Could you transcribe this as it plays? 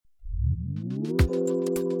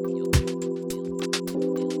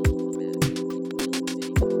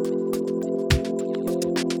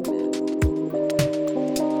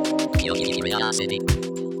Curiosity.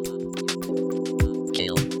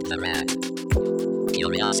 Kill the rat.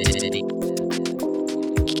 Curiosity.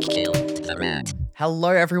 Kill the rat.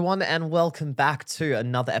 Hello, everyone, and welcome back to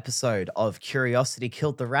another episode of Curiosity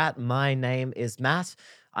Killed the Rat. My name is Matt.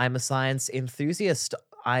 I'm a science enthusiast.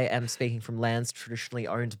 I am speaking from lands traditionally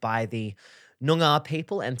owned by the Noongar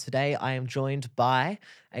people, and today I am joined by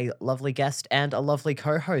a lovely guest and a lovely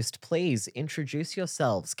co-host. Please introduce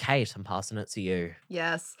yourselves. Kate, I'm passing it to you.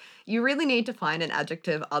 Yes. You really need to find an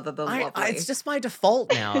adjective other than lovely. It's just my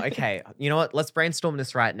default now. Okay, you know what? Let's brainstorm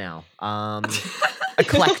this right now.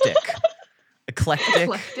 Eclectic. Eclectic?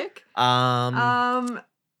 Worldly,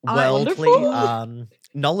 wonderful.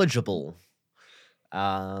 knowledgeable.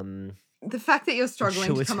 The fact that you're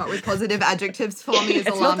struggling to come up with positive adjectives for me is It's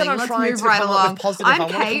not alarming. that I'm Let's trying move to right come up along. with positive. I'm I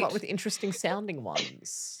want to Kate. come up with interesting sounding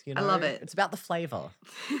ones. You know? I love it. It's about the flavor.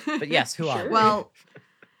 But yes, who are we? Well,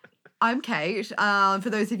 I'm Kate. For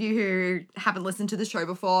those of you who haven't listened to the show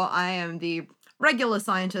before, I am the regular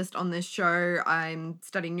scientist on this show. I'm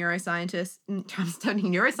studying neuroscientists. I'm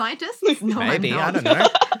studying neuroscientists? No, Maybe, I'm I not. don't know.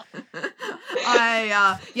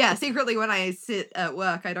 Secretly when I sit at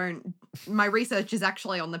work, my research is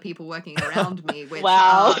actually on the people working around me, which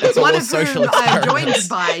Wow. It's all one a of social whom I'm experiment. joined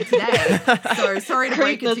by today. So sorry to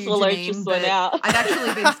break it to Creepness you, alert Janine, just but went out. I've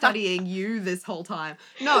actually been studying you this whole time.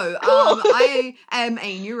 No, Cool. I am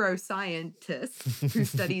a neuroscientist who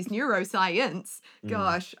studies neuroscience.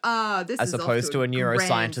 Gosh, this As is off opposed to a grand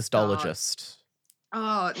start. neuroscientistologist.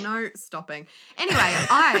 Oh, no, stopping. Anyway,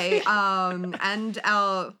 I and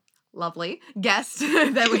our lovely guest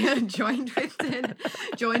that we are joined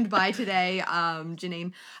by today,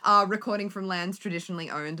 Janine, are recording from lands traditionally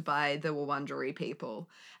owned by the Wurundjeri people.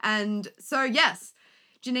 And so, yes,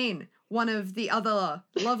 Janine, one of the other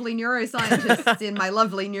lovely neuroscientists in my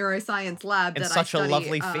lovely neuroscience lab In that such I a study,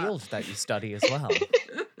 lovely field that you study as well.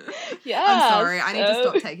 Yeah. I'm sorry, I need to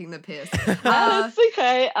stop taking the piss. That's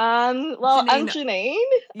okay. Well, I'm Janine.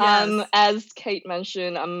 Yes. As Kate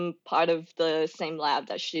mentioned, I'm part of the same lab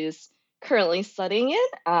that she's currently studying in.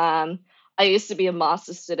 I used to be a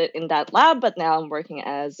master's student in that lab, but now I'm working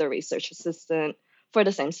as a research assistant for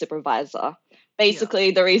the same supervisor. Basically,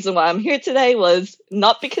 the reason why I'm here today was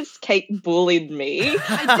not because Kate bullied me.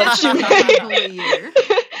 I but she definitely bully you.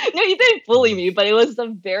 No, you didn't bully me, but it was the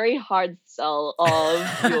very hard sell of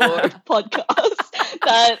your podcast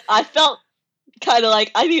that I felt kind of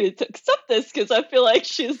like I needed to accept this because I feel like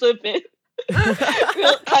she's a bit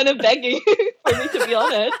kind of begging for me to be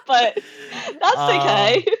honest, but that's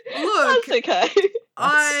okay. Look, That's okay.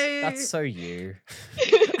 That's so you.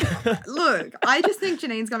 Look, I just think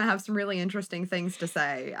Janine's going to have some really interesting things to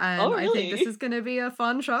say. And Oh, I think really? this is going to be a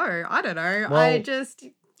fun show. I don't know. Well,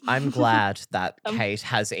 I'm glad that Kate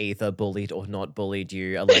has either bullied or not bullied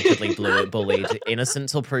you, allegedly bullied, innocent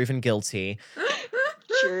till proven guilty.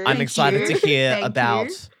 True. I'm excited to hear Thank about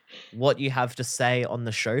you. what you have to say on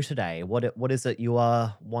the show today. What is it you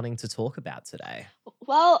are wanting to talk about today?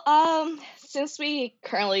 Well, since we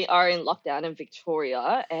currently are in lockdown in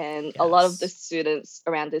Victoria, and a lot of the Yes. students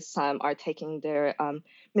around this time are taking their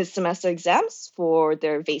mid-semester exams for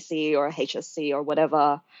their VC or HSC or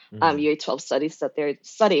whatever Year 12 studies that they're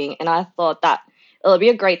studying, and I thought that it'll be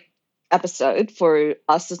a great episode for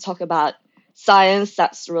us to talk about science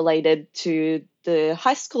that's related to the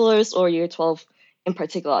high schoolers or Year 12 in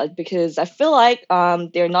particular, because I feel like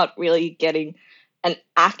they're not really getting an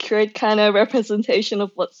accurate kind of representation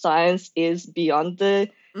of what science is beyond the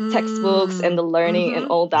textbooks and the learning and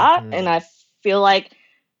all that. And I feel like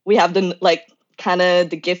we have the kind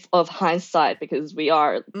of the gift of hindsight because we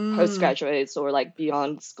are postgraduates or like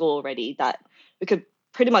beyond school already that we could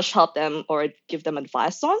pretty much help them or give them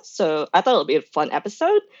advice on. So I thought it would be a fun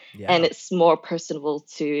episode and it's more personable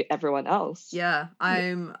to everyone else. Yeah,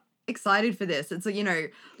 I'm excited for this. It's a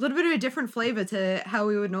little bit of a different flavor to how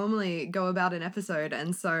we would normally go about an episode,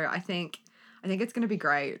 and so I think it's going to be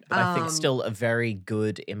great. But I think still a very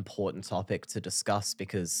good, important topic to discuss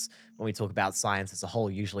because when we talk about science as a whole,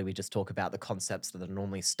 usually we just talk about the concepts that are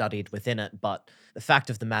normally studied within it. But the fact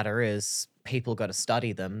of the matter is people got to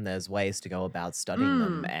study them. There's ways to go about studying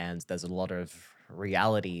them, and there's a lot of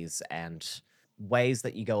realities and ways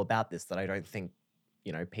that you go about this that I don't think,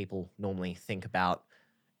 people normally think about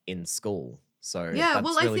in school. So Yeah, that's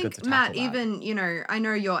well, really I good think, to Matt, tackle that. even, I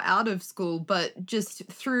know you're out of school, but just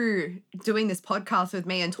through doing this podcast with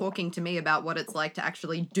me and talking to me about what it's like to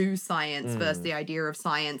actually do science versus the idea of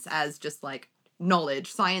science as just like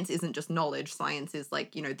knowledge. Science isn't just knowledge. Science is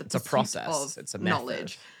like, the It's a pursuit process. of It's a method.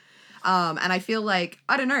 knowledge. And I feel like,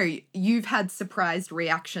 I don't know, you've had surprised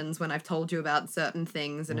reactions when I've told you about certain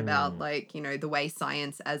things and about like, the way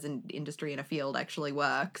science as an industry and a field actually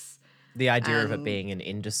works. The idea of it And being an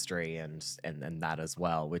industry and that as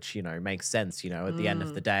well, which, makes sense. At the end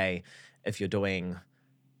of the day, if you're doing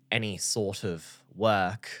any sort of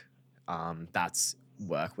work, that's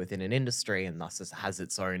work within an industry, and thus it has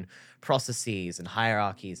its own processes and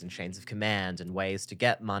hierarchies and chains of command and ways to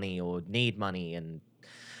get money or need money and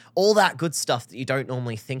all that good stuff that you don't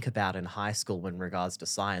normally think about in high school in regards to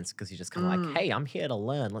science, because you're just kind of like, hey, I'm here to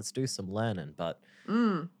learn. Let's do some learning. But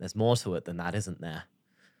there's more to it than that, isn't there?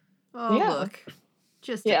 oh, Yeah. look,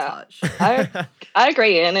 just a Yeah. touch. I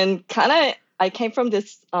agree, and kind of I came from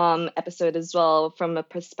this episode as well from a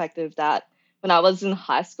perspective that when I was in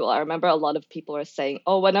high school, I remember a lot of people are saying,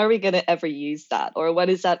 "Oh, when are we gonna ever use that? Or when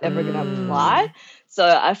is that ever gonna apply?" So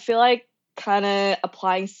I feel like kind of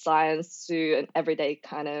applying science to an everyday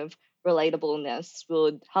kind of relatableness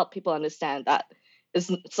would help people understand that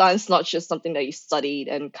science not just something that you studied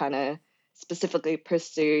and kind of specifically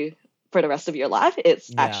pursue for the rest of your life. It's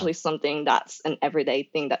Yeah. actually something that's an everyday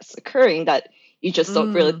thing that's occurring that you just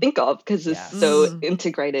don't really think of because it's Yes. so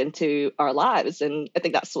integrated into our lives. And I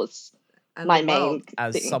think that's what's And my the main world.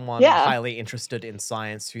 As thing. someone Yeah. highly interested in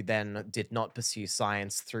science who then did not pursue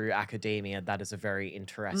science through academia, that is a very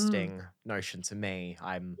interesting notion to me.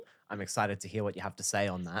 I'm excited to hear what you have to say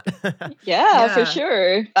on that. Yeah, for Yeah.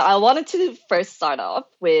 sure. I wanted to first start off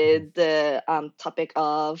with the topic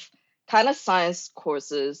of kind of science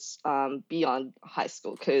courses beyond high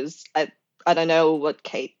school, because I don't know what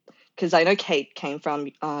Kate, because I know Kate came from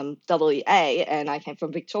WEA and I came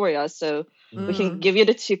from Victoria, so we can give you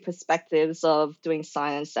the two perspectives of doing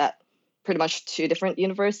science at pretty much two different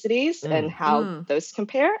universities and how those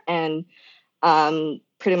compare, and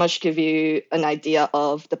pretty much give you an idea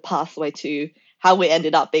of the pathway to how we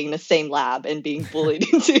ended up being in the same lab and being bullied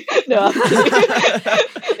into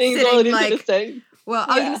being Sitting, bullied into like- the same. Well,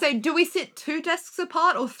 I was Yeah. going to say, do we sit 2 desks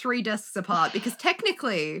apart or 3 desks apart? Because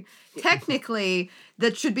technically,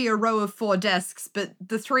 that should be a row of 4 desks, but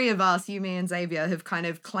the 3 of us, you, me, and Xavier, have kind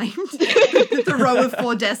of claimed the row of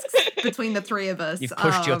 4 desks between the 3 of us. You've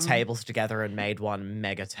pushed your tables together and made one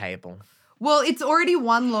mega table. Well, it's already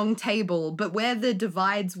one long table, but where the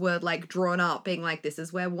divides were like drawn up, being like, this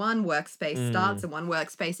is where one workspace starts and one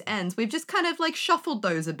workspace ends, we've just kind of like shuffled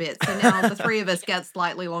those a bit. So now the 3 of us get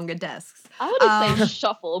slightly longer desks. I wouldn't say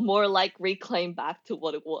shuffle, more like reclaim back to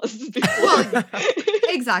what it was before. Well,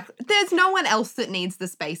 exactly. There's no one else that needs the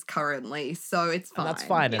space currently, so it's fine. And that's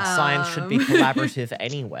fine. And science should be collaborative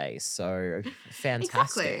anyway. So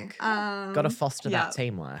fantastic. Exactly. Got to foster that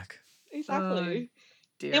teamwork. Exactly.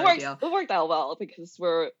 Dear, It dear. worked out well because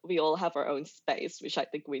we all have our own space, which I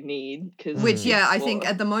think we need. Which, yeah, I think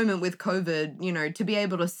at the moment with COVID, to be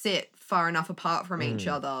able to sit far enough apart from each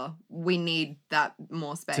other, we need that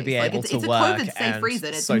more space. To be able it's to a work COVID safe and reason.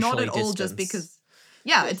 It's not socially at all just distance. because.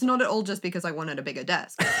 Yeah, it's not at all just because I wanted a bigger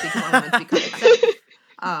desk. It's because I wanted to be COVID safe.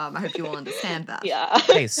 I hope you all understand that. Yeah.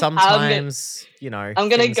 Hey, sometimes, I'm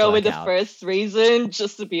gonna things go with work the out. first reason,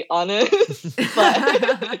 just to be honest.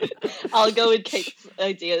 But I'll go with Kate's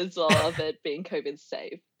idea as well of it being COVID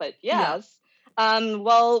safe. But yes.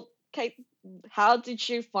 Well, Kate, how did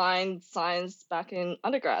you find science back in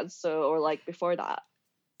undergrad? Or like before that?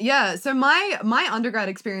 Yeah, so my undergrad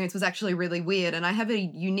experience was actually really weird, and I have a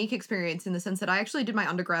unique experience in the sense that I actually did my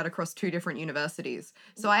undergrad across 2 different universities.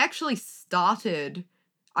 So I actually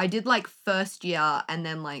I did like first year and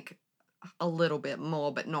then like a little bit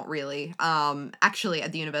more, but not really, actually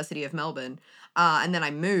at the University of Melbourne. And then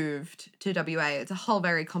I moved to WA. It's a whole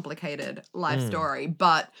very complicated life story,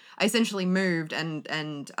 but I essentially moved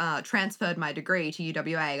and transferred my degree to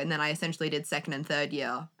UWA, and then I essentially did second and third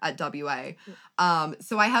year at WA.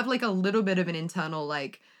 So I have like a little bit of an internal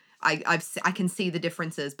like I can see the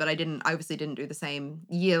differences, but I obviously didn't do the same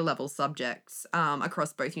year level subjects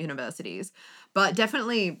across both universities, but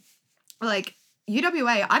definitely like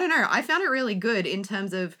UWA, I don't know, I found it really good in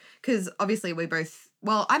terms of, because obviously we both,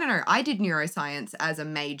 well, I don't know, I did neuroscience as a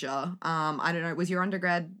major. I don't know, was your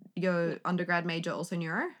undergrad major also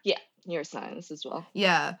neuro? Yeah, neuroscience as well.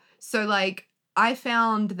 Yeah. So like I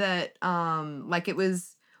found that like it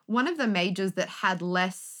was one of the majors that had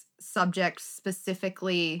less subjects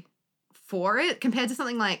specifically for it compared to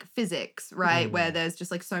something like physics, right? Where there's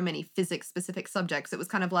just like so many physics specific subjects. It was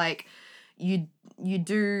kind of like you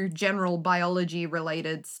do general biology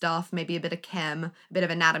related stuff, maybe a bit of chem, a bit of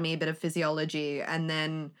anatomy, a bit of physiology, and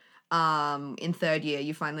then in third year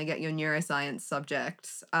you finally get your neuroscience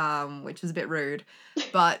subjects, which is a bit rude.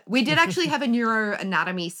 But we did actually have a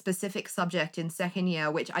neuroanatomy specific subject in second year,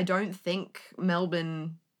 which I don't think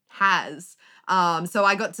Melbourne has. So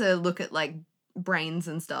I got to look at like brains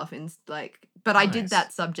and stuff in like but I did Nice.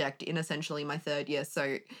 that subject in essentially my third year,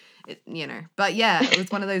 so but yeah, it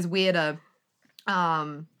was one of those weirder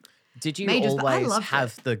Did you majors, but I always loved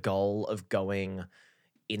have it. the goal of going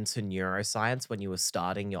into neuroscience when you were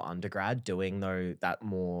starting your undergrad, doing that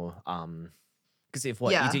more because if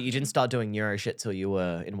what Yeah. you didn't start doing neuro shit till you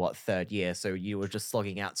were in third year, so you were just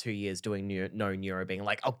slogging out 2 years doing no neuro, being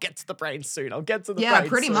like, I'll get to the brain soon, I'll get to the Yeah, brain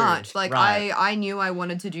pretty soon. much. Like Right. I knew I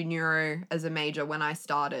wanted to do neuro as a major when I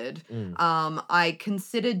started. Mm. I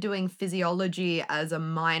considered doing physiology as a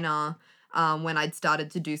minor when I'd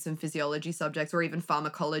started to do some physiology subjects or even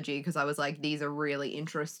pharmacology because I was like, these are really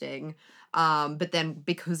interesting. But then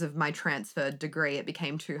because of my transferred degree, it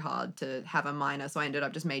became too hard to have a minor, so I ended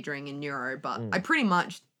up just majoring in neuro. But I pretty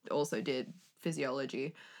much also did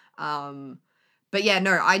physiology. But yeah,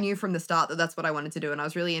 no, I knew from the start that that's what I wanted to do, and I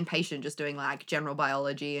was really impatient just doing like general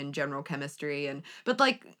biology and general chemistry but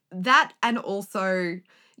like that, and also,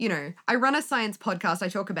 I run a science podcast. I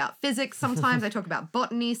talk about physics sometimes, I talk about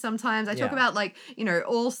botany sometimes, I talk Yeah. about like,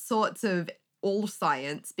 all sorts of all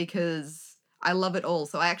science because I love it all.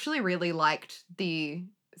 So I actually really liked the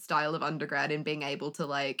style of undergrad in being able to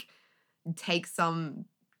like take some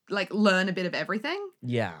like learn a bit of everything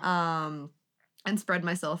Yeah. and spread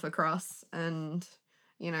myself across. And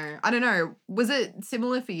I don't know, was it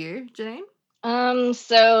similar for you, Janine?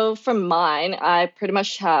 So for mine, I pretty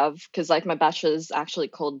much have, because like my bachelor's actually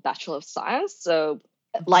called Bachelor of Science. So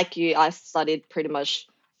like you, I studied pretty much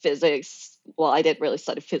physics. Well, I didn't really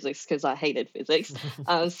study physics because I hated physics.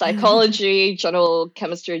 Psychology, general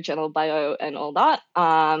chemistry, general bio, and all that.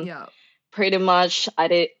 Yeah. Pretty much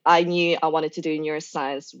I knew I wanted to do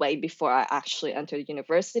neuroscience way before I actually entered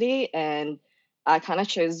university, and I kind of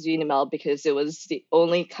chose UNML because it was the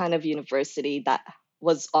only kind of university that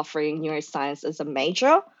was offering neuroscience as a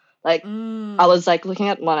major. Like I was like looking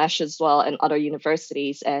at Monash as well and other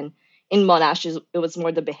universities, and in Monash it was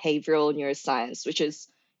more the behavioral neuroscience, which is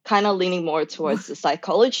kind of leaning more towards the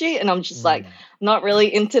psychology, and I'm just like not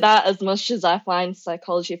really into that as much as I find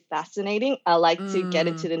psychology fascinating. I like to get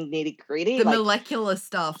into the nitty gritty, the like molecular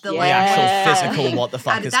stuff, The actual Yeah. physical, what the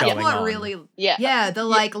fuck and is that's going what on. really yeah,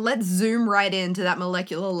 like let's zoom right into that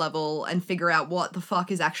molecular level and figure out what the fuck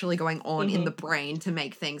is actually going on in the brain to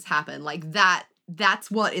make things happen. Like that's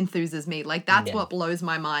what enthuses me. Like that's what blows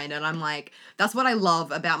my mind, and I'm like, that's what I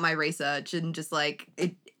love about my research, and just like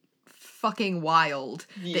it fucking wild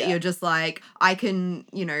that you're just like, I can,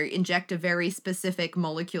 inject a very specific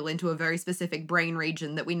molecule into a very specific brain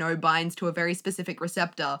region that we know binds to a very specific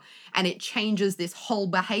receptor, and it changes this whole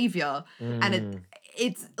behavior. And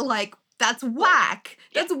it's like, that's whack.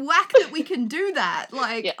 That's whack that we can do that.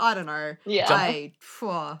 Like, I don't know.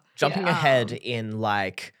 Jumping ahead in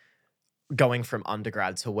like going from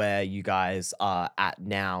undergrad to where you guys are at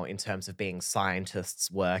now in terms of being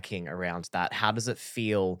scientists working around that, how does it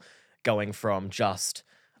feel going from just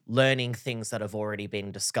learning things that have already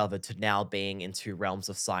been discovered to now being into realms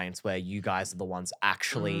of science where you guys are the ones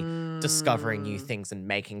actually discovering new things and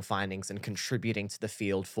making findings and contributing to the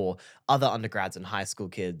field for other undergrads and high school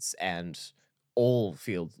kids and all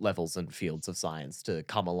field levels and fields of science to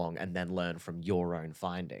come along and then learn from your own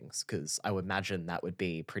findings? Because I would imagine that would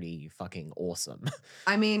be pretty fucking awesome.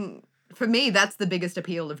 I mean, for me, that's the biggest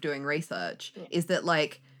appeal of doing research, is that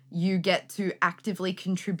like you get to actively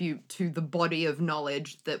contribute to the body of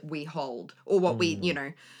knowledge that we hold, or what we,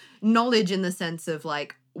 knowledge in the sense of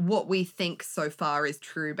like what we think so far is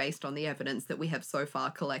true based on the evidence that we have so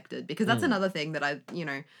far collected. Because that's another thing that I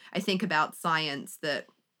think about science that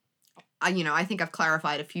I think I've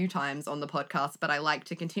clarified a few times on the podcast, but I like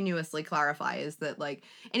to continuously clarify, is that like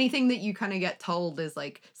anything that you kind of get told is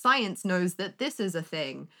like, science knows that this is a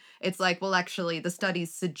thing. It's like, well, actually the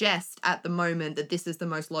studies suggest at the moment that this is the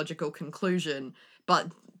most logical conclusion,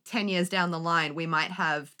 but 10 years down the line, we might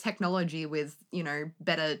have technology with,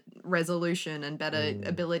 better resolution and better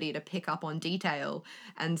ability to pick up on detail.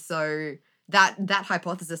 And so that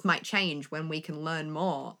hypothesis might change when we can learn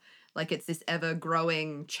more. Like it's this ever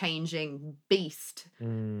growing, changing beast,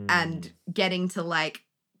 and getting to like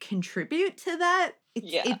contribute to that.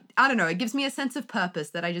 I don't know. It gives me a sense of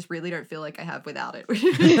purpose that I just really don't feel like I have without it.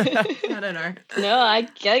 I don't know. No, I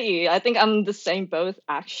get you. I think I'm the same both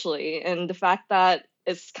actually. And the fact that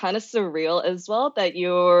it's kind of surreal as well that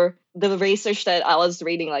the research that I was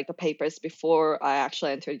reading, like the papers before I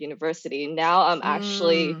actually entered university, now I'm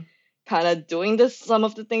actually kind of doing some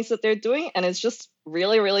of the things that they're doing, and it's just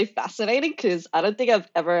really, really fascinating because I don't think I've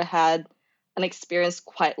ever had an experience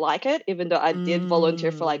quite like it, even though I did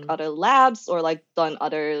volunteer for like other labs or like done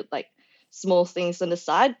other like small things on the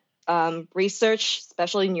side. research,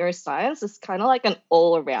 especially neuroscience, is kind of like an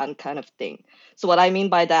all-around kind of thing. So what I mean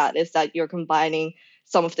by that is that you're combining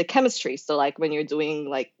some of the chemistry. So like when you're doing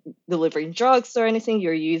like delivering drugs or anything,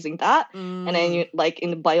 you're using that. And then you like in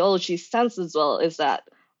the biology sense as well is that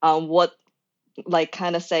what like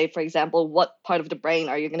kind of say, for example, what part of the brain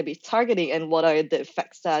are you going to be targeting and what are the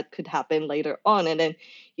effects that could happen later on. And then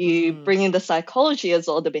you bring in the psychology as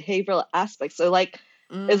well, the behavioral aspects. So like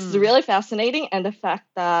it's really fascinating. And the fact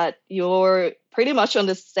that you're pretty much on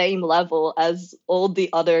the same level as all the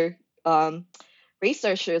other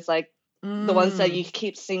researchers, like the ones that you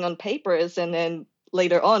keep seeing on papers and then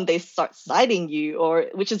later on they start citing you, or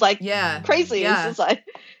which is like crazy. Yeah. It's just like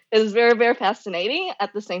it's very, very fascinating,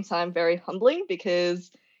 at the same time very humbling,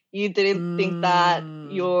 because you didn't think that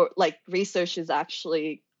your like research is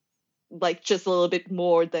actually like just a little bit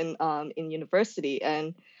more than in university.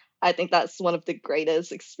 And I think that's one of the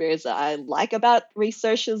greatest experiences that I like about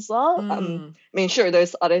research as well. I mean, sure,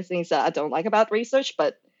 there's other things that I don't like about research,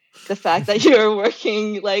 but the fact that you're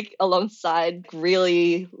working like alongside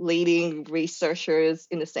really leading researchers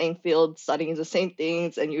in the same field, studying the same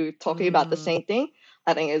things, and you're talking about the same thing,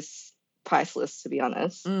 I think is priceless, to be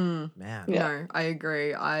honest. Man. Yeah. No, I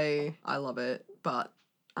agree. I love it, but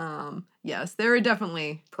yes, there are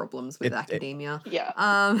definitely problems with academia.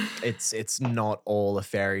 It's not all a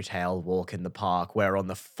fairy tale walk in the park. We're on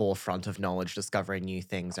the forefront of knowledge, discovering new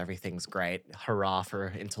things. Everything's great. Hurrah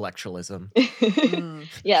for intellectualism.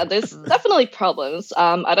 Yeah, there's definitely problems.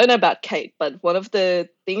 I don't know about Kate, but one of the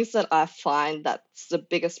things that I find that's the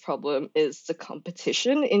biggest problem is the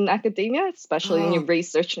competition in academia, especially in your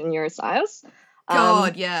research and neuroscience.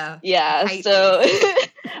 God, yeah. Yeah, Hate so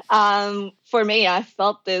for me, I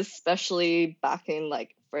felt this especially back in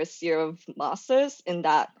like first year of masters, in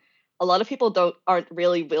that a lot of people aren't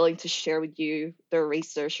really willing to share with you their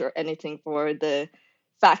research or anything for the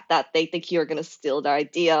fact that they think you're going to steal their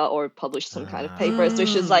idea or publish some kind of papers,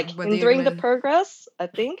 which is like hindering the progress, I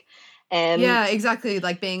think. And yeah, exactly.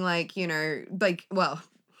 Like being like, you know, like, well,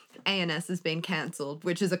 ANS has been cancelled,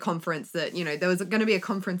 which is a conference that, you know, there was going to be a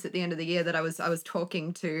conference at the end of the year that I was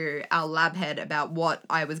talking to our lab head about what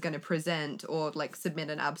I was going to present or like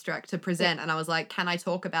submit an abstract to present. And I was like, can I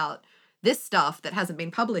talk about this stuff that hasn't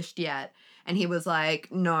been published yet? And he was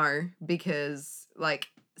like, no, because like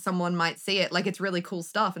someone might see it, like it's really cool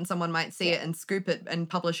stuff, and someone might see it and scoop it and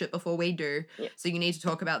publish it before we do. So you need to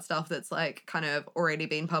talk about stuff that's like kind of already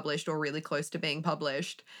been published or really close to being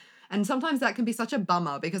published. And sometimes that can be such a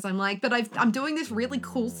bummer, because I'm like, but I'm doing this really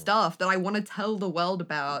cool stuff that I want to tell the world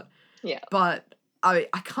about. Yeah. But I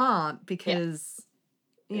can't because,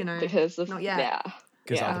 you know, because of, not yet. Yeah.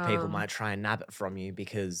 Because other people might try and nab it from you,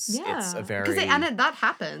 because it's a very... that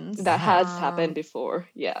happens. That has happened before,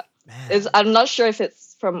 yeah. Man. I'm not sure if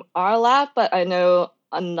it's from our lab, but I know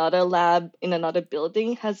another lab in another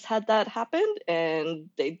building has had that happen, and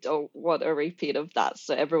they don't want a repeat of that.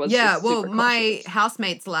 So everyone's just super my cautious.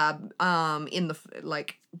 housemate's lab in the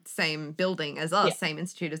like same building as us, same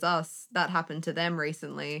institute as us, that happened to them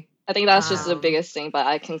recently. I think that's just the biggest thing, but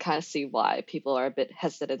I can kind of see why people are a bit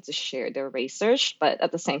hesitant to share their research. But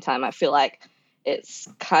at the same time, I feel like it's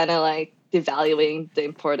kind of like devaluing the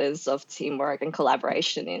importance of teamwork and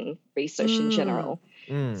collaboration in research in general.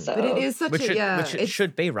 So, but it is such which a it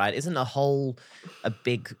should be, right? Isn't a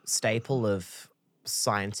big staple of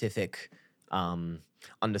scientific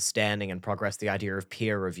understanding and progress the idea of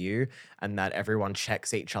peer review, and that everyone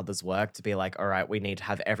checks each other's work to be like, all right, we need to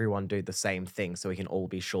have everyone do the same thing so we can all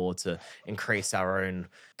be sure to increase our own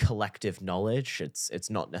collective knowledge. It's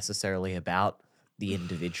not necessarily about the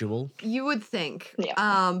individual. You would think.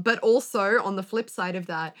 But also on the flip side of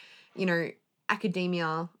that, you know,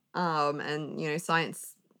 academia and, you know,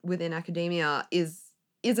 science within academia is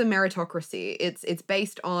a meritocracy. It's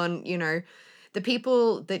based on, you know, the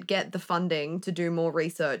people that get the funding to do more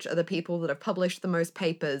research are the people that have published the most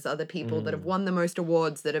papers, are the people that have won the most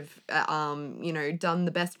awards, that have, you know, done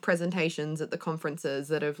the best presentations at the conferences,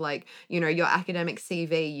 that have, like, you know, your academic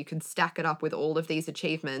CV, you can stack it up with all of these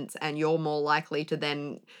achievements and you're more likely to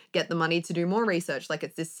then get the money to do more research. Like,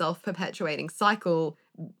 it's this self-perpetuating cycle.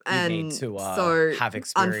 And you need to so, have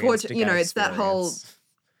experience. Unfortunately, you know, it's that whole...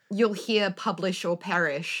 You'll hear publish or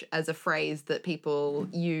perish as a phrase that people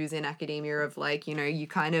use in academia of, like, you know,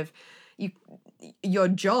 your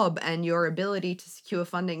job and your ability to secure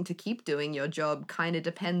funding to keep doing your job kind of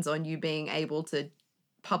depends on you being able to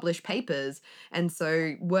publish papers. And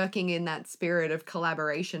so working in that spirit of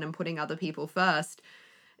collaboration and putting other people first,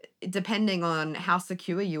 depending on how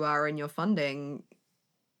secure you are in your funding,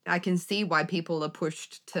 I can see why people are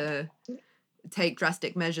pushed to take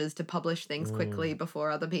drastic measures to publish things Mm. quickly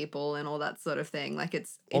before other people and all that sort of thing. Like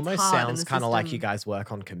it's Almost hard and sounds the kind of like you system- guys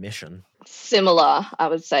work on commission. Similar, I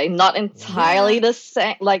would say. Not entirely Yeah. the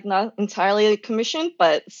same, like not entirely commissioned,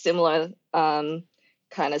 but similar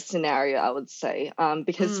kind of scenario, I would say.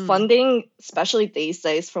 Because Mm. funding, especially these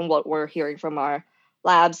days, from what we're hearing from our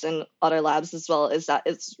labs and other labs as well, is that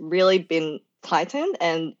it's really been tightened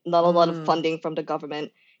and not a lot of Mm. funding from the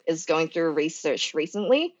government is going through research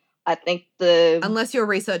recently. I think the Unless you're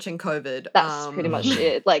researching COVID. that's pretty much Mhm.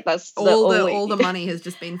 it. Like that's all the only all the money has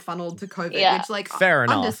just been funneled to COVID, Yeah. which like Fair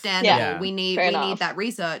enough. understandable. Yeah. We need Fair we need enough. that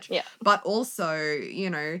research. Yeah. But also, you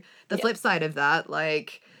know, the Yeah. flip side of that,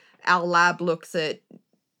 like our lab looks at,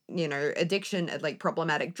 you know, addiction, at like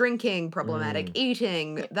problematic drinking, problematic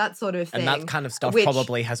eating, Yeah. that sort of thing. And that kind of stuff which-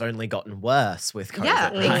 probably has only gotten worse with COVID. Yeah,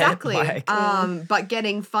 right? exactly. Like, But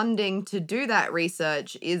getting funding to do that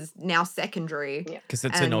research is now secondary. Yeah. because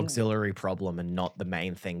it's an and- auxiliary problem and not the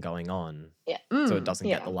main thing going on. So Mm. it doesn't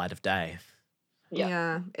Yeah. get the light of day. Yeah.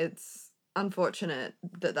 Yeah, it's unfortunate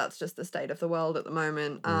that that's just the state of the world at the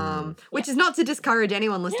moment. Which Yeah. is not to discourage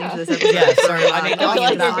anyone listening Yeah. to this episode. Yeah, so, I mean, I feel after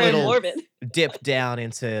like that we're very little- morbid. Dip down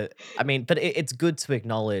into, I mean, but it's good to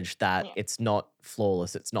acknowledge that Yeah. it's not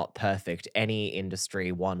flawless, it's not perfect. Any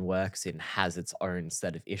industry one works in has its own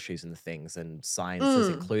set of issues and things, and science is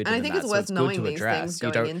included And I in think that, it's so worth it's good knowing to these address. things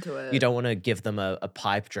You going don't into it. you don't want to give them a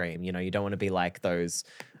pipe dream, you know, you don't want to be like those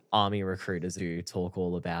army recruiters who talk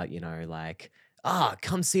all about, you know, like,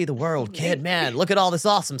 come see the world, kid, man, look at all this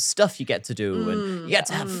awesome stuff you get to do, and you get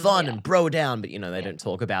to have fun and bro down, but you know, they don't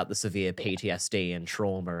talk about the severe PTSD and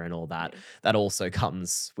trauma and all that. That also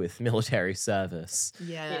comes with military service.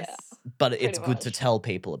 Yes. But it's Pretty good to much. tell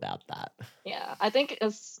people about that. Yeah, I think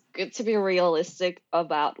it's good to be realistic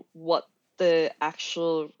about what the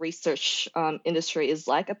actual research industry is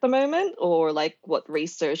like at the moment, or like what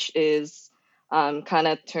research is kind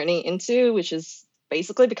of turning into, which is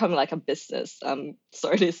basically becoming like a business.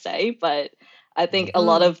 Sorry to say, but I think a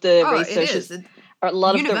lot of the Oh, research it is. a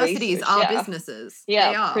lot of the Universities research, are yeah. businesses. Yeah,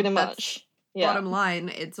 they are. pretty That's much. Yeah. Bottom line,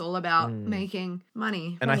 it's all about Mm. making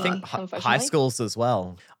money. And I Pretty think much, high unfortunately. schools as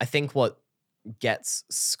well. I think what gets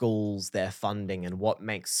schools their funding and what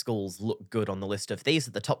makes schools look good on the list of these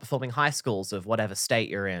are the top performing high schools of whatever state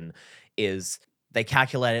you're in is they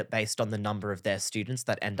calculate it based on the number of their students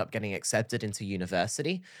that end up getting accepted into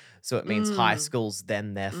university. So it means high Mm. schools,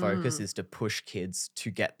 then their focus Mm. is to push kids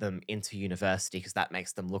to get them into university because that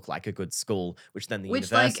makes them look like a good school, which then the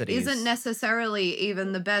Which like universities... isn't necessarily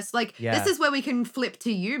even the best. Like Yeah. this is where we can flip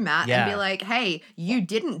to you, Matt, and be Yeah. like, "Hey, you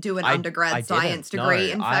didn't do an I undergrad science didn't, degree.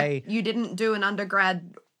 no. In fact, you didn't do an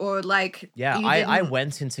undergrad or like Yeah, you I didn't-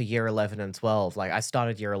 went into year 11 and 12. Like, I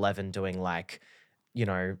started year 11 doing, like, you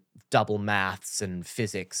know, double maths and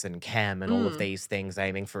physics and chem and all of Mm. these things,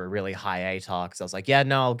 aiming for a really high ATAR. Because I was like, yeah,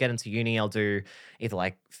 no, I'll get into uni. I'll do either,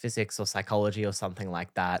 like, physics or psychology or something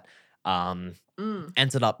like that.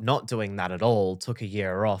 Ended up not doing that at all. Took a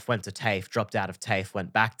year off, went to TAFE, dropped out of TAFE,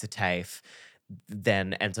 went back to TAFE,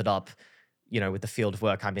 then ended up, you know, with the field of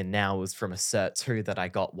work I'm in now was from a Cert 2 that I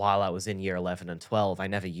got while I was in year 11 and 12. I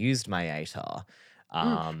never used my ATAR.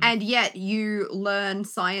 And yet you learn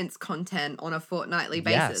science content on a fortnightly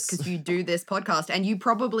basis because Yes. you do this podcast and you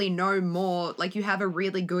probably know more, like you have a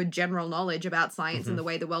really good general knowledge about science and the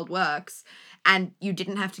way the world works. And you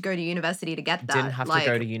didn't have to go to university to get that. Didn't have like,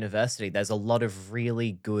 to go to university. There's a lot of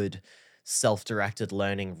really good self-directed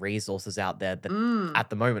learning resources out there that at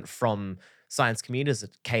the moment from science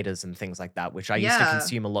communicators and things like that, which I used to Yeah.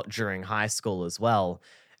 consume a lot during high school as well.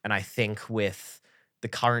 And I think with the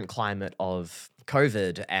current climate of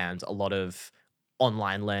COVID and a lot of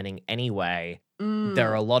online learning anyway, there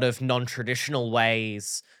are a lot of non-traditional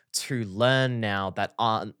ways to learn now that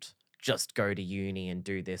aren't just go to uni and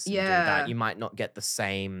do this and do Yeah. that. You might not get the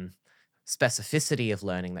same specificity of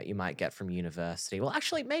learning that you might get from university. Well,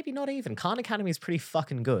 actually, maybe not even. Khan Academy is pretty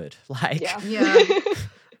fucking good. Like, Yeah. Yeah.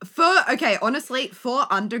 Honestly, for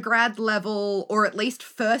undergrad level or at least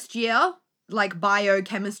first year, like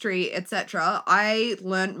biochemistry, etc., I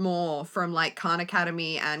learnt more from like Khan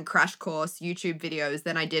Academy and Crash Course YouTube videos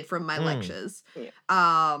than I did from my lectures.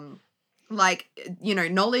 Like, you know,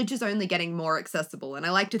 knowledge is only getting more accessible, and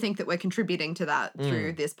I like to think that we're contributing to that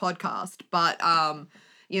through this podcast. But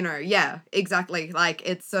you know, yeah, exactly. Like,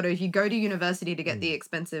 it's sort of, you go to university to get the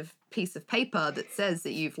expensive piece of paper that says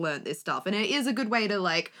that you've learned this stuff. And it is a good way to,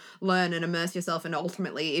 like, learn and immerse yourself. And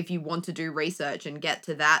ultimately, if you want to do research and get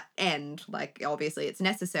to that end, like, obviously it's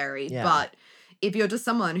necessary. Yeah. But if you're just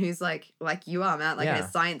someone who's like you are, Matt, like Yeah. a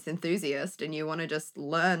science enthusiast, and you want to just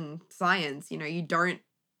learn science, you know, you don't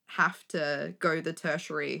have to go the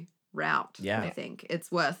tertiary route. Yeah. I think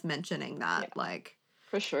it's worth mentioning that. Yeah. Like,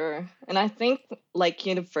 For sure. And I think like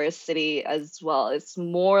university as well, it's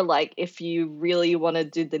more like if you really want to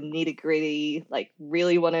do the nitty-gritty, like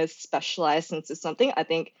really want to specialize into something, I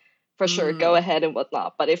think for sure go ahead and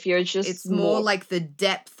whatnot. But if you're just it's more like the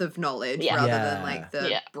depth of knowledge Yeah. rather than Yeah. like the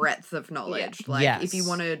Yeah. breadth of knowledge. Like, if you Yes.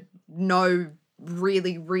 want to know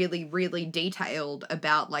really, really, really detailed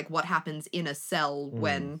about like what happens in a cell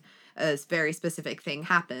when a very specific thing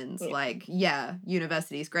happens, Yeah. like, yeah,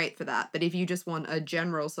 university is great for that. But if you just want a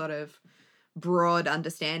general sort of broad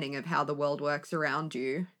understanding of how the world works around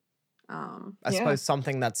you, I Yeah. suppose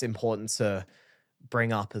something that's important to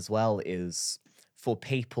bring up as well is for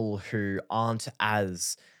people who aren't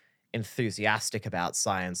as enthusiastic about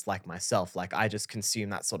science like myself, like I just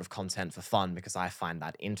consume that sort of content for fun because I find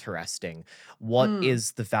that interesting. What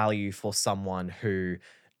is the value for someone who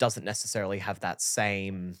doesn't necessarily have that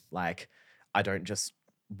same, like, I don't just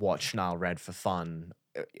watch Nile Red for fun?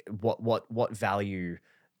 What value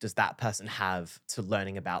does that person have to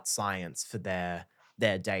learning about science for their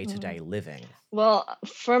day-to-day living? Well,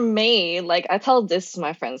 for me, like I tell this to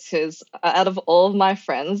my friends because out of all of my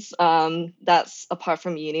friends, that's apart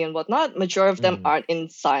from uni and whatnot, majority of them aren't in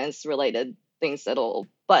science related things at all.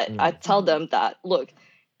 But I tell them that look,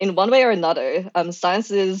 in one way or another, science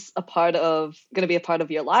is going to be a part of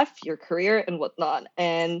your life, your career, and whatnot.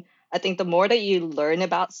 And I think the more that you learn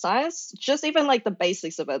about science, just even like the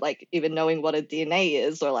basics of it, like even knowing what a DNA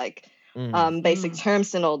is or like basic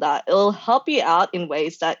terms and all that, it'll help you out in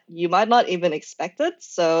ways that you might not even expect it.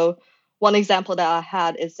 So one example that I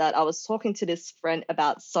had is that I was talking to this friend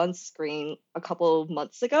about sunscreen a couple of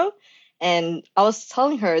months ago, and I was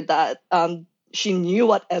telling her that she knew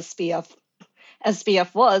what SPF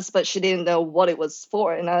was, but she didn't know what it was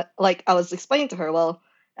for. And I was explaining to her, well,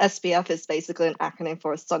 SPF is basically an acronym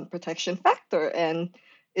for sun protection factor, and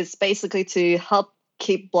it's basically to help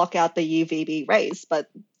block out the UVB rays. But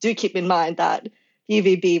do keep in mind that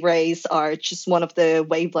UVB rays are just one of the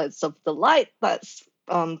wavelengths of the light that's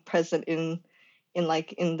present in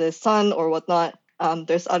the sun or whatnot.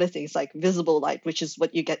 There's other things like visible light, which is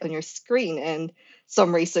what you get on your screen, and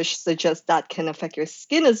some research suggests that can affect your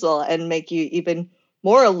skin as well and make you even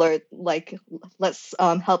more alert. Like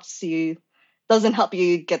doesn't help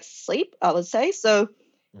you get sleep, I would say. So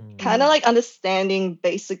kind of like understanding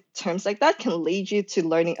basic terms like that can lead you to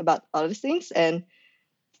learning about other things, and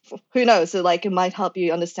who knows, so like it might help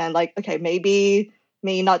you understand like, okay, maybe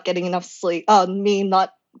me not getting enough sleep, me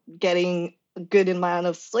not getting a good amount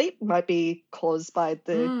of sleep might be caused by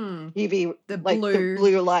the UV, the like blue the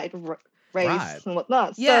blue light rays Right. and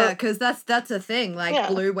whatnot. Yeah, So because that's a thing. Like Yeah.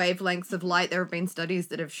 blue wavelengths of light, there have been studies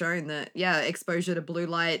that have shown that exposure to blue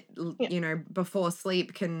light, Yeah. before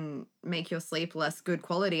sleep can make your sleep less good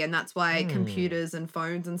quality, and that's why computers and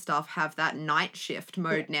phones and stuff have that night shift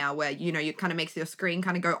mode now, where you kind of makes your screen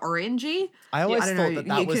kind of go orangey. I always don't thought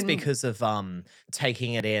know, that you was can- because of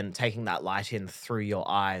taking that light in through your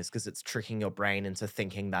eyes, because it's tricking your brain into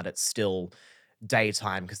thinking that it's still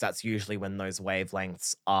daytime, because that's usually when those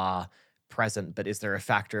wavelengths are present. But is there a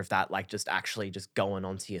factor of that, like just actually just going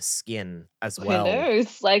onto your skin as well? Who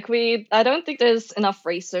knows? Like I don't think there's enough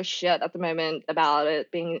research yet at the moment about it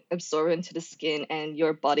being absorbed into the skin and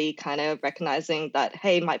your body kind of recognizing that,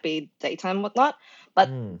 hey, it might be daytime and whatnot. But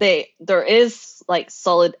there is like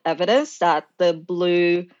solid evidence that the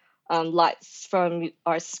blue lights from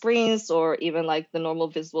our screens or even like the normal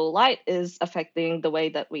visible light is affecting the way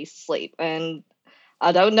that we sleep. And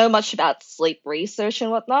I don't know much about sleep research and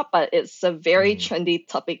whatnot, but it's a very trendy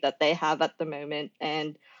topic that they have at the moment.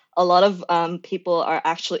 And a lot of people are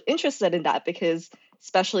actually interested in that because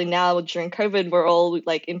especially now during COVID, we're all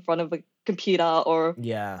like in front of a computer or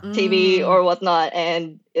TV or whatnot.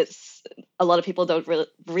 And it's a lot of people don't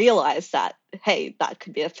realize that, hey, that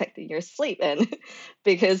could be affecting your sleep. And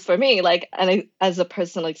because for me, like, and as a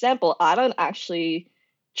personal example, I don't actually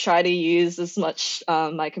try to use as much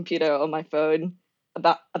my computer or my phone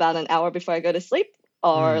about an hour before I go to sleep,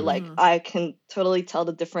 or like I can totally tell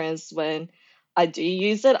the difference when I do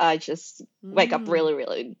use it. I just wake up really,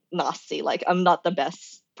 really nasty. Like I'm not the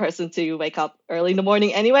best person to wake up early in the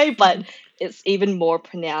morning anyway, but it's even more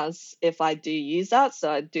pronounced if I do use that. So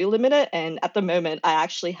I do limit it. And at the moment, I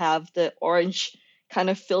actually have the orange kind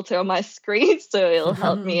of filter on my screen, so it'll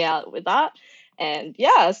help me out with that. And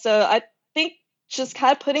yeah, so I think just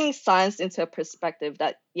kind of putting science into a perspective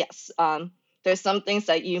that yes, there's some things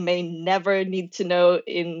that you may never need to know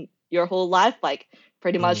in your whole life, like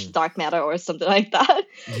pretty much dark matter or something like that.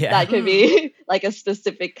 Yeah. That could be like a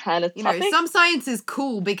specific kind of You topic. know, some science is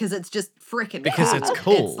cool because it's just freaking Because it's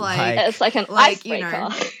cool. It's like It's like an like, you know,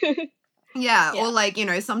 icebreaker. Yeah, Yeah. or like,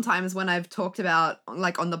 sometimes when I've talked about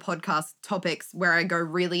like on the podcast topics where I go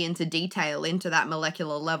really into detail into that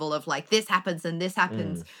molecular level of like this happens and this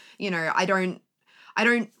happens, I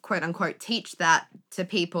don't quote unquote teach that to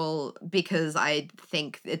people because I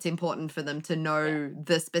think it's important for them to know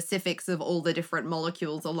the specifics of all the different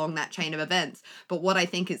molecules along that chain of events. But what I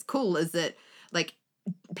think is cool is that like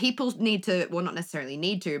people need to, well, not necessarily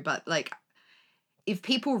need to, but like if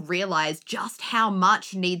people realize just how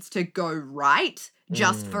much needs to go right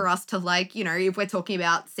just for us to like, if we're talking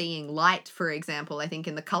about seeing light, for example, I think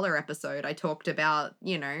in the color episode, I talked about,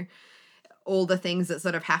 all the things that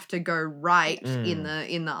sort of have to go right in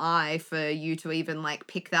the eye for you to even like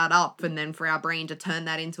pick that up, and then for our brain to turn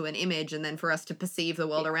that into an image, and then for us to perceive the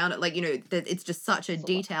world around it. Like, it's just such a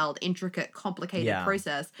detailed, intricate, complicated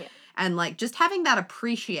process. Yeah. And like just having that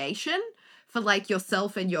appreciation for like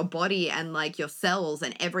yourself and your body and like your cells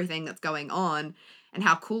and everything that's going on and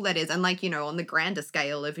how cool that is. And like, on the grander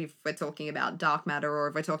scale, if we're talking about dark matter or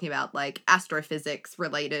if we're talking about like astrophysics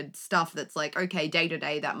related stuff that's like, okay, day to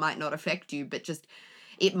day that might not affect you, but just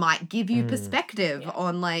it might give you perspective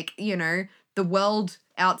on like, the world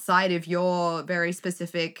outside of your very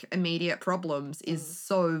specific immediate problems is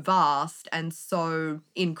so vast and so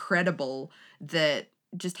incredible that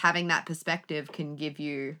just having that perspective can give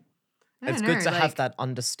you, It's good to have that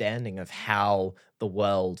understanding of how the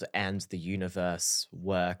world and the universe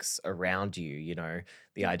works around you,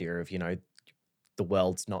 the idea of, the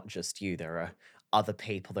world's not just you. There are other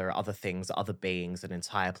people, there are other things, other beings, an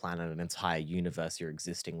entire planet, an entire universe you're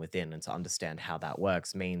existing within. And to understand how that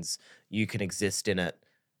works means you can exist in it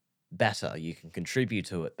better, you can contribute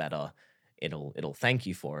to it better. It'll thank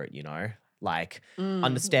you for it, like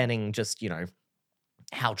understanding just,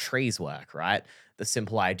 how trees work, right? The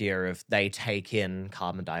simple idea of they take in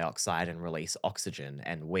carbon dioxide and release oxygen,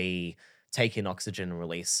 and we take in oxygen and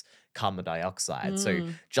release carbon dioxide. So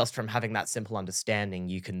just from having that simple understanding,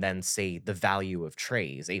 you can then see the value of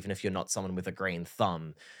trees. Even if you're not someone with a green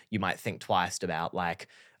thumb, you might think twice about like,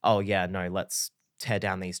 oh yeah, no, let's tear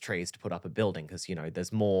down these trees to put up a building because,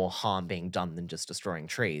 there's more harm being done than just destroying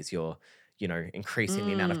trees. You're increasing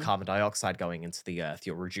the amount of carbon dioxide going into the earth.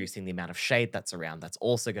 You're reducing the amount of shade that's around. That's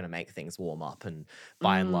also going to make things warm up. And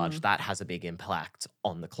by and large, that has a big impact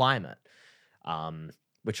on the climate,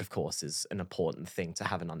 which, of course, is an important thing to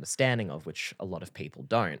have an understanding of, which a lot of people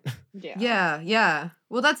don't. Yeah.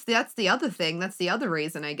 Well, that's the other thing. That's the other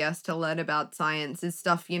reason, I guess, to learn about science is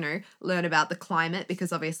stuff, learn about the climate,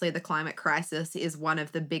 because obviously the climate crisis is one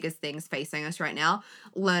of the biggest things facing us right now.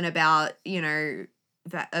 Learn about,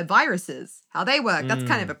 viruses, how they work. That's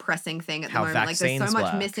kind of a pressing thing at the moment. Like there's so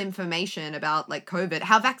much misinformation about like COVID,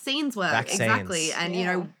 how vaccines work. Exactly.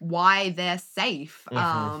 And why they're safe.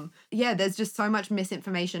 There's just so much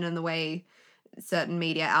misinformation in the way certain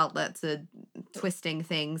media outlets are twisting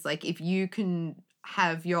things. Like if you can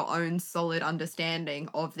have your own solid understanding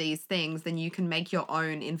of these things, then you can make your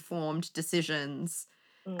own informed decisions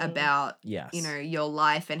about your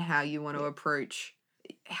life and how you want to approach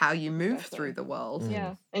how you move through the world.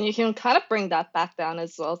 Yeah. And you can kind of bring that back down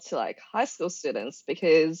as well to like high school students,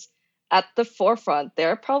 because at the forefront,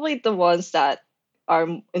 they're probably the ones that are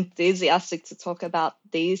enthusiastic to talk about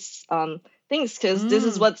these things, because this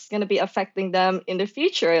is what's going to be affecting them in the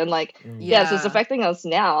future. And like, yes, it's affecting us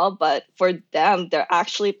now, but for them, they're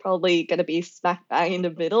actually probably going to be smack bang in the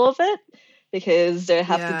middle of it, because they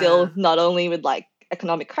have to deal not only with like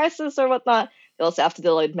economic crisis or whatnot, they also have to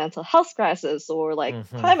deal with mental health crisis or like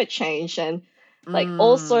climate change and like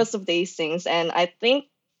all sorts of these things. And I think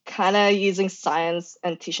kind of using science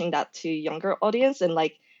and teaching that to younger audience and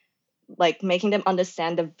like making them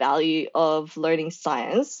understand the value of learning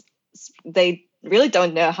science, they really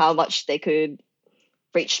don't know how much they could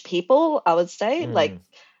reach people, I would say. Like,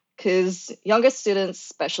 because younger students,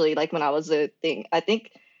 especially like when I was a thing, I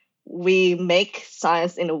think we make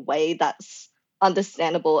science in a way that's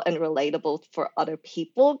understandable and relatable for other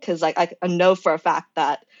people, because like I know for a fact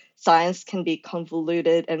that science can be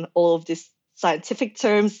convoluted and all of these scientific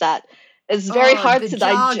terms that it's very hard to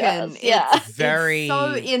digest. It's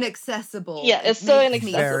so inaccessible. Yeah, it's so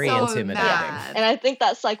inaccessible. Very intimidating. Mad. And I think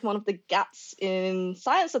that's like one of the gaps in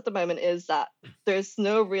science at the moment, is that there's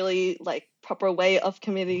no really like proper way of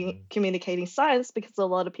communicating science, because a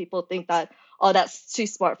lot of people think that, oh, that's too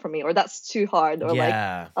smart for me, or that's too hard, or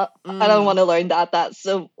I don't want to learn that.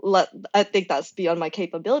 I think that's beyond my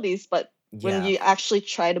capabilities. But when you actually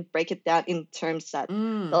try to break it down in terms that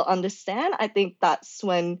they'll understand, I think that's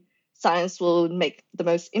when science will make the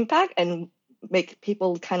most impact and make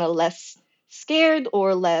people kind of less scared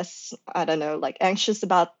or less, I don't know, like anxious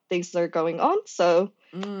about things that are going on. So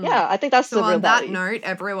Yeah, I think that's So the real on that value. note,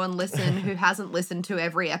 everyone listen who hasn't listened to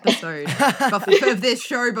every episode of this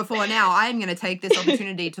show before now, I'm going to take this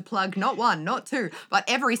opportunity to plug not one, not two, but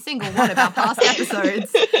every single one of our past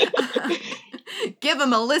episodes. Give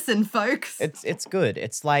them a listen, folks. It's good.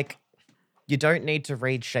 It's like you don't need to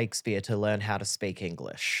read Shakespeare to learn how to speak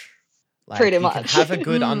English. Like, Pretty you can much. have a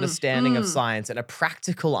good Mm, understanding of mm. science and a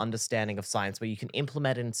practical understanding of science where you can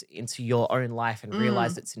implement it into your own life and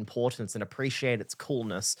realize its importance and appreciate its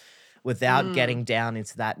coolness without getting down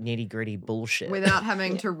into that nitty-gritty bullshit. Without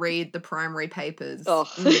having to read the primary papers. Oh,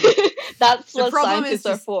 Mm. that's The what problem is scientists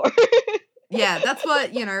are just- for. Yeah, that's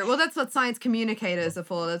what, that's what science communicators are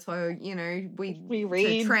for. That's why, we We to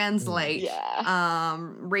read. translate, Yeah.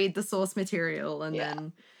 read the source material and Yeah.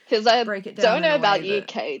 then Because I break it down. don't in know a about way you, that-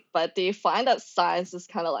 Kate, but do you find that science is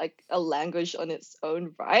kind of like a language on its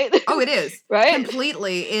own, right? Oh, it is. Right?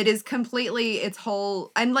 Completely. It is completely its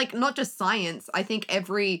whole, and like not just science. I think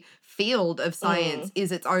every field of science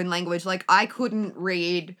is its own language. Like I couldn't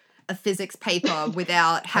read a physics paper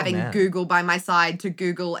without having man. Google by my side to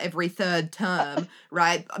Google every third term,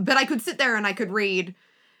 right? But I could sit there and I could read,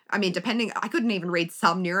 I mean, I couldn't even read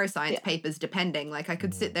some neuroscience papers depending. Like I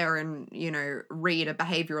could sit there and, read a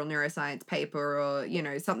behavioral neuroscience paper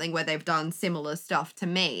or, something where they've done similar stuff to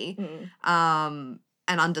me and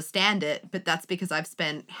understand it. But that's because I've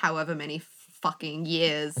spent however many fucking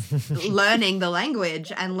years learning the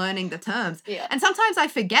language and learning the terms. Yeah. And sometimes I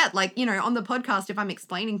forget, like, on the podcast, if I'm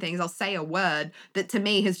explaining things, I'll say a word that to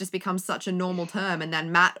me has just become such a normal term. And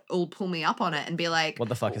then Matt will pull me up on it and be like, What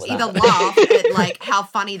the fuck is either that? laugh at like how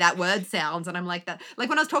funny that word sounds. And I'm like that. Like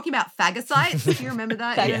when I was talking about phagocytes, do you remember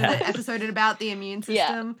that? Yeah. The episode about the immune Yeah.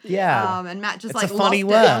 system? Yeah. And Matt just It's like a funny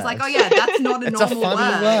lost it. I was word. like, oh yeah, that's not a It's a normal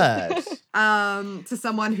funny word. to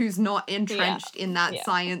someone who's not entrenched in that Yeah.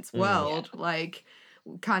 science world, like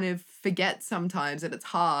kind of forget sometimes that it's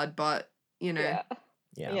hard, but Yeah.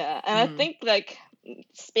 Yeah. Yeah. And I think, like,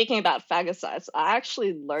 speaking about phagocytes, I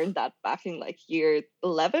actually learned that back in, like, year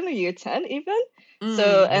 11 or year 10 even.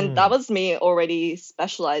 So, and that was me already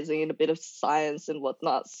specializing in a bit of science and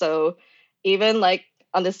whatnot. So even, like,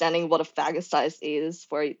 understanding what a phagocyte is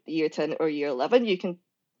for year 10 or year 11, you can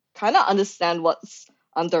kind of understand what's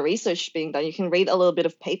the research being done. You can read a little bit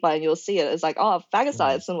of paper and you'll see it. It's like, oh,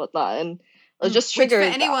 phagocytes and whatnot. And it'll just Which trigger for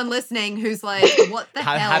that. anyone listening who's like, what the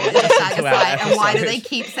Have hell is a listened to our phagocyte and why do they episode.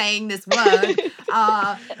 keep saying this word?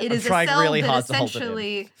 It is a trying cell really that hard to hold it in.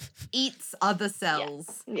 essentially eats other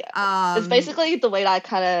cells. Yeah. It's basically the way that I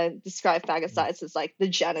kind of describe phagocytes is like the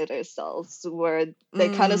janitor cells, where they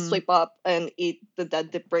kind of sweep up and eat the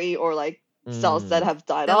dead debris or like cells that have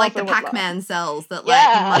died They're off. like the and whatnot. Pac-Man cells that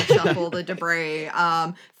Yeah. like munch up all the debris.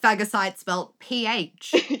 Phagocyte spelled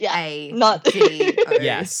P-H-A-G-O-C-Y-T-E.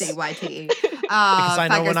 Yes. Because Because I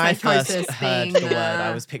know when I first phagocytosis heard being the word,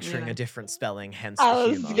 I was picturing a different spelling, hence the I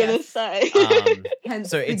was humor. gonna say. hence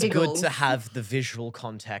So the it's good giggles. to have the visual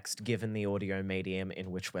context given the audio medium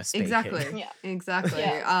in which we're speaking. Exactly. Yeah. Exactly.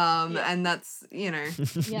 Yeah. And that's,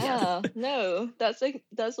 Yeah, no,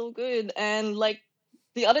 that's all good. And like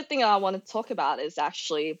the other thing I want to talk about is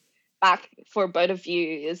actually back for both of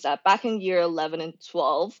you is that back in year 11 and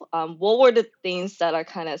 12, what were the things that are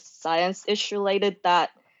kind of science-ish related that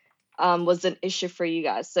was an issue for you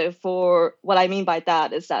guys? So for what I mean by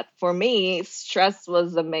that is that for me, stress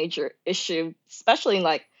was a major issue, especially in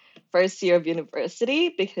like first year of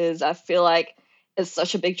university, because I feel like it's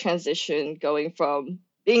such a big transition going from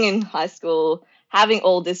being in high school, having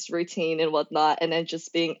all this routine and whatnot, and then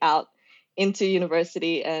just being out into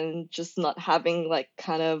university and just not having like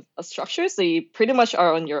kind of a structure. So you pretty much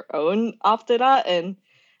are on your own after that. And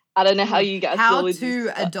I don't know how you guys how deal with to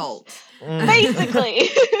this stuff. adult. Basically.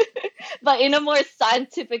 But in a more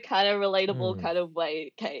scientific kind of relatable kind of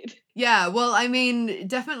way, Kate. Yeah, well, I mean,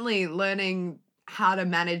 definitely learning how to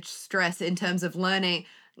manage stress in terms of learning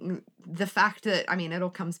the fact that, I mean, it all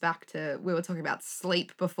comes back to, we were talking about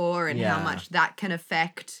sleep before and how Yeah. much that can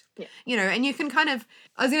affect, and you can kind of,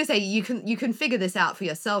 I was going to say, you can figure this out for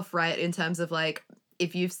yourself, right? In terms of like,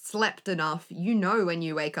 if you've slept enough, when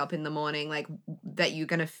you wake up in the morning, like that you're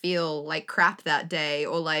going to feel like crap that day,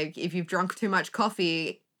 or like if you've drunk too much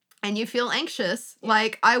coffee and you feel anxious,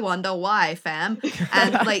 like, I wonder why, fam.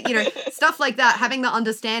 And like, stuff like that, having the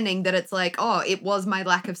understanding that it's like, oh, it was my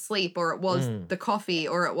lack of sleep, or it was the coffee,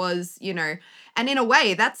 or it was, and in a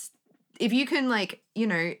way that's, if you can like,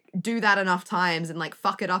 do that enough times and like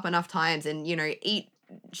fuck it up enough times and, eat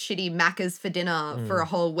shitty Maccas for dinner for a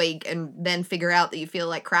whole week and then figure out that you feel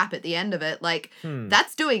like crap at the end of it, like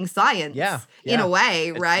that's doing science in a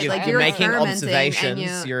way, right? Like you're making experimenting and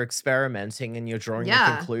observations, you're experimenting, and you're drawing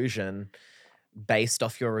a conclusion. based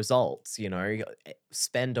off your results.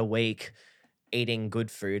 Spend a week eating good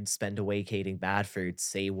food, spend a week eating bad food,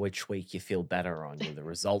 see which week you feel better on. The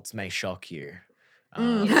results may shock you.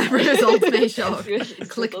 Results may shock. Results may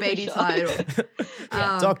Clickbaity shock.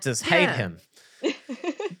 title. Doctors hate yeah. him.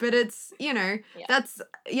 But it's, that's,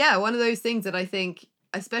 one of those things that I think,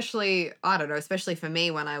 especially for me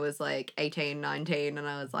when I was like 18, 19, and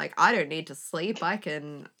I was like, I don't need to sleep. I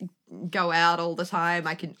can go out all the time.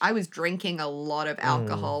 I was drinking a lot of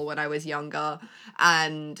alcohol when I was younger,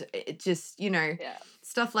 and it just,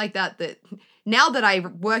 stuff like that now that I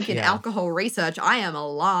work in alcohol research, I am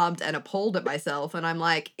alarmed and appalled at myself. And I'm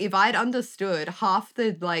like, if I'd understood half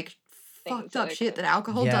the like fucked up shit that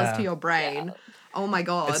alcohol does to your brain, oh my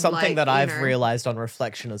God. It's something that I've realized on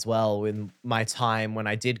reflection as well in my time when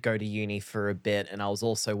I did go to uni for a bit, and I was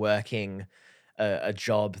also working a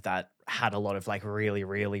job that had a lot of like really,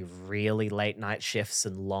 really, really late night shifts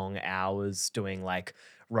and long hours doing like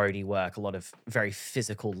roadie work, a lot of very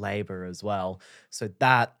physical labor as well. So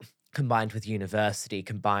that combined with university,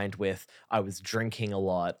 combined with I was drinking a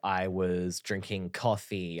lot, I was drinking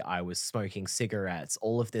coffee, I was smoking cigarettes,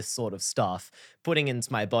 all of this sort of stuff, putting into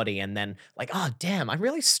my body, and then like, oh damn, I'm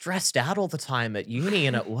really stressed out all the time at uni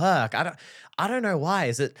and at work. I don't know why.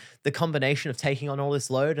 Is it the combination of taking on all this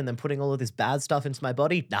load and then putting all of this bad stuff into my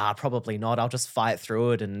body? Nah, probably not. I'll just fight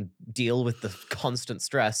through it and deal with the constant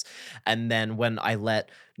stress. And then when I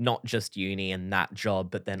let not just uni and that job,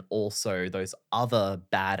 but then also those other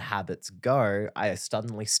bad habits go, I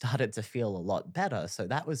suddenly started to feel a lot better. So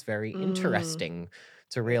that was very interesting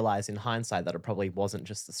to realize in hindsight that it probably wasn't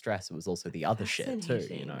just the stress, it was also the other shit too,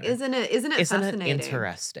 Isn't it fascinating?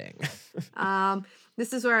 Interesting?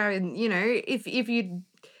 This is where if you'd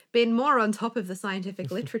been more on top of the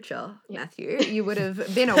scientific literature, Matthew, you would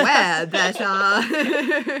have been aware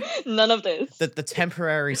that none of this. The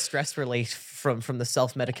temporary stress relief from the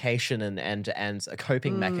self-medication and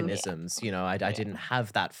coping mechanisms, I didn't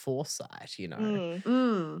have that foresight,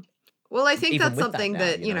 Well, I think Even that's with something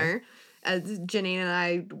that now, that, as Janine and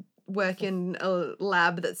I work in a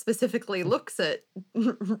lab that specifically looks at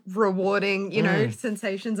rewarding,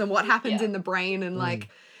 sensations and what happens in the brain and like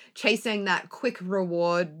chasing that quick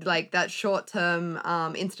reward, like that short-term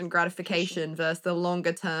instant gratification versus the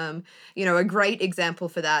longer term. A great example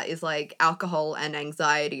for that is like alcohol and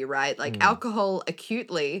anxiety, right? Like alcohol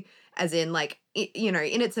acutely, as in like,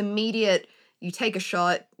 in its immediate, you take a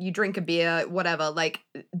shot, you drink a beer, whatever, like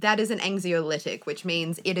that is an anxiolytic, which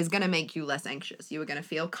means it is going to make you less anxious. You are going to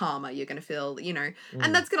feel calmer. You're going to feel,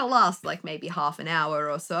 and that's going to last like maybe half an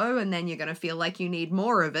hour or so. And then you're going to feel like you need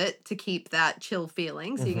more of it to keep that chill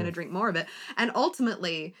feeling. So you're going to drink more of it. And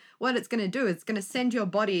ultimately what it's going to do is it's going to send your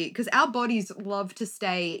body, because our bodies love to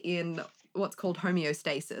stay in what's called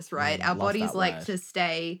homeostasis, right? Our bodies like to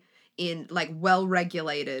stay in like well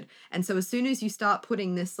regulated. And so as soon as you start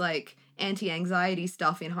putting this like anti-anxiety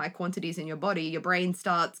stuff in high quantities in your body, your brain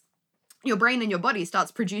and your body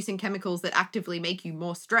starts producing chemicals that actively make you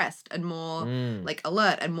more stressed and more like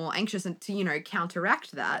alert and more anxious, and to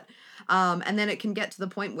counteract that. And then it can get to the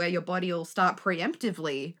point where your body will start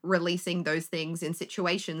preemptively releasing those things in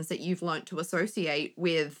situations that you've learnt to associate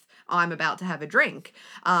with I'm about to have a drink.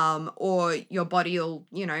 Or your body will,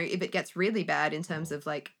 if it gets really bad in terms of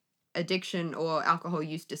like addiction or alcohol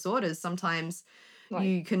use disorders, sometimes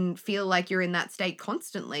you can feel like you're in that state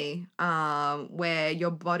constantly, where your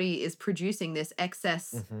body is producing this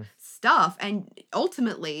excess stuff, and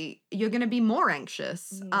ultimately you're going to be more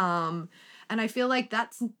anxious. And I feel like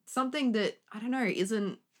that's something that, I don't know,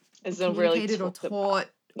 isn't communicated really or taught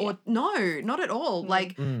or no, not at all.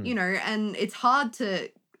 Like, and it's hard to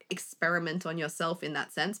experiment on yourself in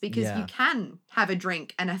that sense, because you can have a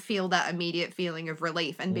drink and feel that immediate feeling of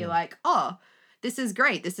relief and be like, oh, this is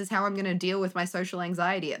great. This is how I'm going to deal with my social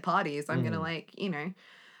anxiety at parties. I'm going to like,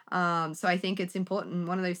 so I think it's important.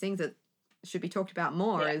 One of those things that should be talked about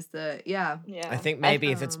more is the, I think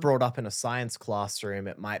maybe if it's brought up in a science classroom,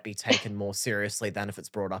 it might be taken more seriously than if it's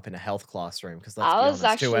brought up in a health classroom. Because I was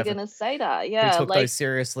actually going to say that. We took those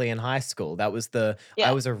seriously in high school. That was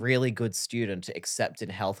I was a really good student except in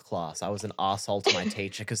health class. I was an arsehole to my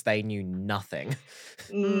teacher because they knew nothing.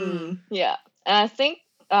 Yeah. And I think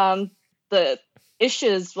the issue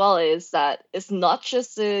as well is that it's not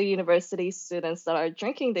just the university students that are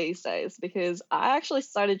drinking these days, because I actually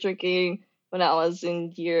started drinking when I was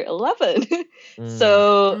in year 11.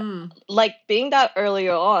 So like being that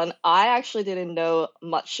earlier on, I actually didn't know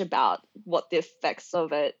much about what the effects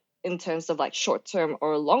of it in terms of like short term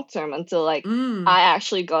or long term until like I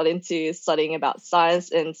actually got into studying about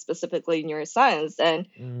science and specifically neuroscience. And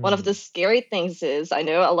one of the scary things is, I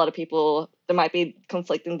know a lot of people there might be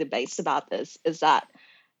conflicting debates about this, is that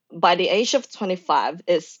by the age of 25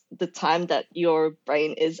 is the time that your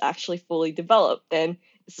brain is actually fully developed. And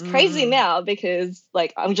it's crazy now because,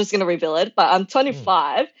 like, I'm just going to reveal it, but I'm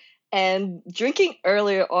 25 and drinking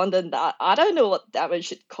earlier on than that, I don't know what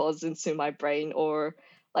damage it caused into my brain or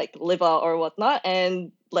like liver or whatnot.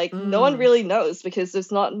 And like, no one really knows because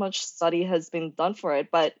there's not much study has been done for it.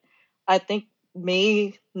 But I think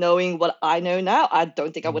me knowing what I know now, I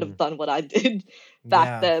don't think I would have done what I did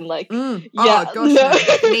back then. Like, Oh yeah, gosh, no.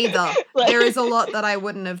 no, neither. Like- There is a lot that I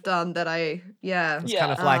wouldn't have done that It's Yeah.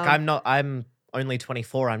 kind of like I'm only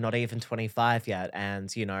 24. I'm not even 25 yet,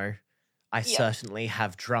 and you know, I Yeah. certainly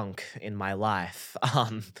have drunk in my life.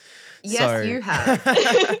 Yes, you have.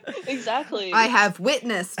 Exactly. I have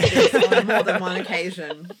witnessed this on more than one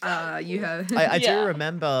occasion. You have. I do Yeah.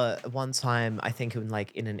 remember one time, I think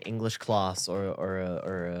in an English class or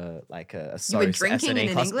a like a You were SOS, drinking in S&E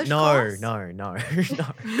an class. English No, class?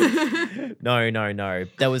 no.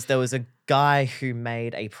 There was a guy who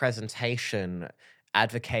made a presentation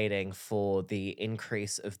advocating for the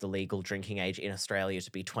increase of the legal drinking age in Australia to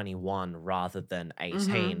be 21 rather than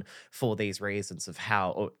 18 for these reasons of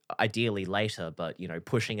how, or ideally later, but you know,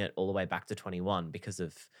 pushing it all the way back to 21 because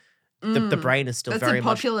of the brain is still That's very a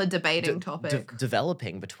much popular debating topic.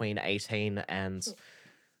 developing between 18 and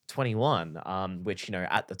 21, which, you know,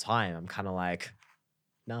 at the time I'm kind of like,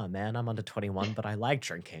 no, man, I'm under 21, but I like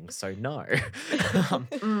drinking, so no.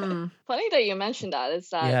 Funny that you mentioned that.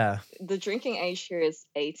 Is that Yeah. the drinking age here is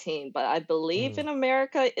 18, but I believe in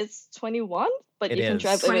America it's 21, but It you can is.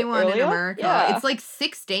 drive a bit 21 in earlier. America. Yeah. It's like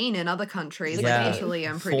 16 in other countries. Yeah. Like Italy,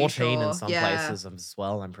 I'm pretty 14 sure. in some places as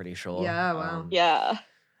well, I'm pretty sure. Yeah, wow. Yeah.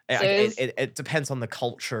 So It depends on the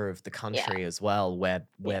culture of the country as well, where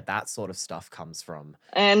that sort of stuff comes from.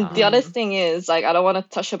 And the other thing is, like, I don't want to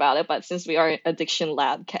touch about it, but since we are an addiction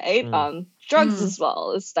lab, Kate, drugs as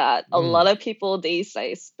well, is that a lot of people these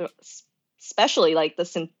days, especially like the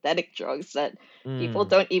synthetic drugs that people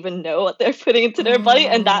don't even know what they're putting into their body,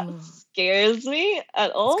 and that scares me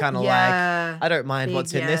at all. It's kind of Yeah. like, I don't mind Big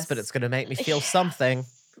what's in this, but yes. it's going to make me feel something.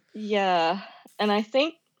 Yeah. And I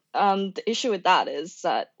think the issue with that is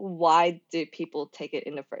that why do people take it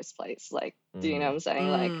in the first place? Like, do you know what I'm saying?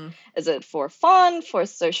 Like, is it for fun, for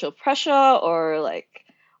social pressure, or like,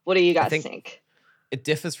 what do you guys think? It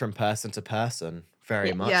differs from person to person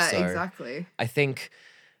very much. Yeah, so. exactly. I think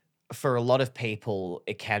for a lot of people,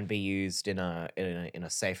 it can be used in a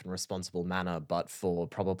safe and responsible manner, but for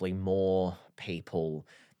probably more people,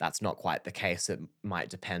 that's not quite the case. It might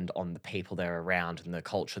depend on the people they're around and the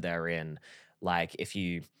culture they're in. Like if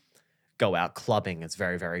you go out clubbing, it's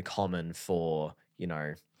very, very common for, you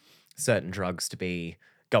know, certain drugs to be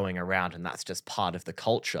going around, and that's just part of the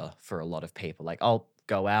culture for a lot of people. Like, oh,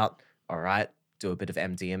 go out, all right, do a bit of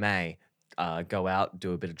MDMA, go out,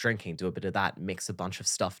 do a bit of drinking, do a bit of that, mix a bunch of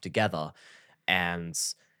stuff together, and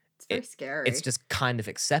It's very scary. it's just kind of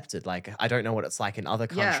accepted. Like, I don't know what it's like in other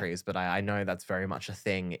countries, but I know that's very much a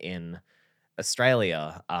thing in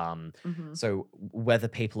Australia. So whether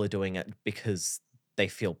people are doing it because they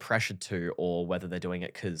feel pressured to, or whether they're doing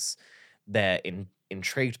it because they're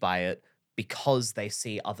intrigued by it because they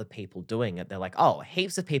see other people doing it, they're like, oh,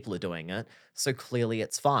 heaps of people are doing it, so clearly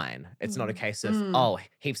it's fine. It's not a case of, oh,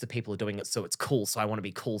 heaps of people are doing it, so it's cool, so I want to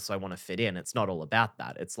be cool, so I want to fit in. It's not all about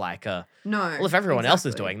that. It's like, no. well, if everyone else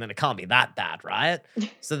is exactly. doing it, then it can't be that bad, right?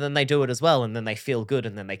 So then they do it as well, and then they feel good,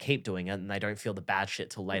 and then they keep doing it, and they don't feel the bad shit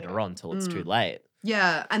till later on, till it's too late.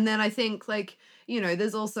 Yeah, and then I think, like, you know,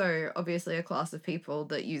 there's also obviously a class of people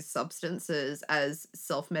that use substances as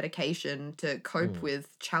self-medication to cope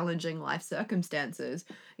with challenging life circumstances.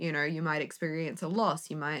 You know, you might experience a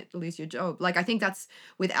loss, you might lose your job. Like, I think that's,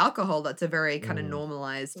 with alcohol, that's a very kind of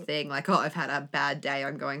normalized thing. Like, oh, I've had a bad day,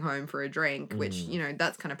 I'm going home for a drink, which, you know,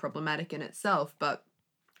 that's kind of problematic in itself. But,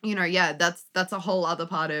 you know, yeah, that's a whole other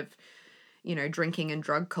part of, you know, drinking and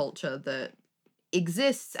drug culture that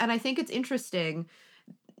exists. And I think it's interesting,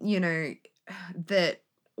 you know, that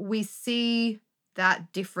we see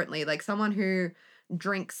that differently. Like someone who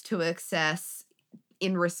drinks to excess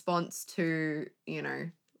in response to, you know,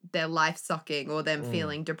 their life sucking or them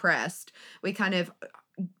feeling depressed, we kind of,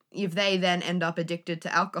 if they then end up addicted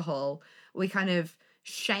to alcohol, we kind of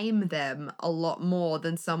shame them a lot more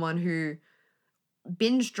than someone who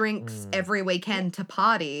binge drinks every weekend to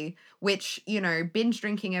party, which, you know, binge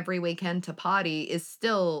drinking every weekend to party is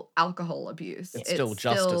still alcohol abuse. It's still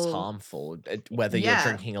just as harmful. Whether you're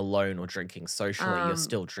drinking alone or drinking socially, you're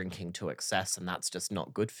still drinking to excess, and that's just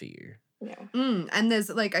not good for you. Yeah. And there's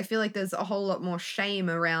like, I feel like there's a whole lot more shame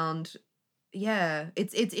around. Yeah,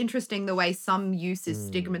 it's interesting the way some use is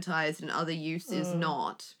stigmatized and other use is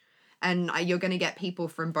not. and you're going to get people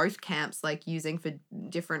from both camps like using for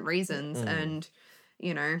different reasons, Mm. and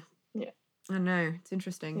you know, Yeah. I don't know, it's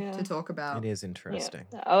interesting Yeah. to talk about. It is interesting.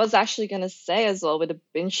 Yeah. I was actually going to say as well with the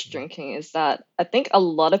binge drinking is that I think a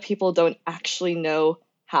lot of people don't actually know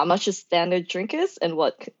how much a standard drink is and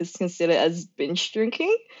what is considered as binge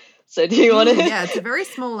drinking. So do you want to? Yeah, it's a very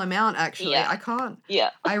small amount actually. Yeah. I can't.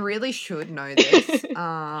 Yeah. I really should know this.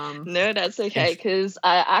 No, that's okay. Because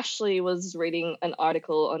I actually was reading an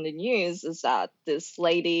article on the news is that this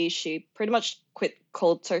lady, she pretty much quit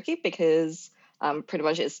cold turkey because pretty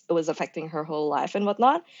much it was affecting her whole life and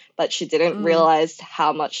whatnot. But she didn't realize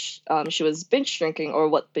how much she was binge drinking or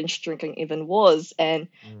what binge drinking even was. And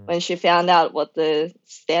when she found out what the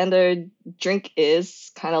standard drink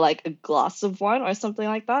is, kind of like a glass of wine or something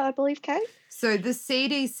like that, I believe, Kay? So the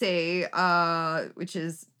CDC, which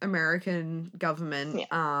is American government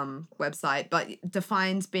website, but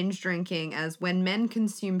defines binge drinking as when men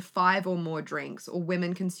consume 5 or more drinks or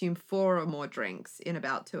women consume 4 or more drinks in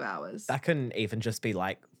about 2 hours. That can even just be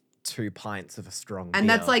like 2 pints of a strong beer. And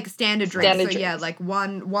that's like standard drinks. Standard So yeah, drinks. like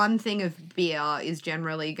one thing of beer is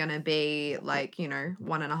generally going to be like,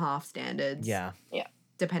 1.5 standards. Yeah.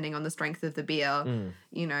 Depending on the strength of the beer,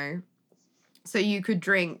 Mm. So you could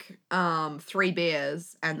drink 3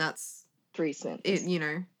 beers, and that's 3 cents.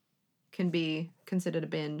 it. Can be considered a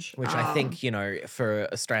binge. Which I think, for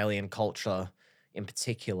Australian culture in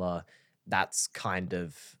particular, that's kind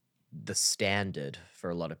of the standard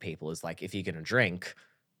for a lot of people is like, if you're going to drink,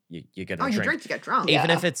 you're going to you drink. drink to get drunk. Yeah.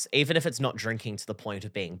 Even if it's not drinking to the point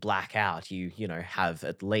of being blackout, you have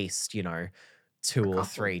at least, 2 or couple.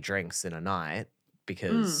 3 drinks in a night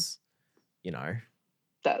because,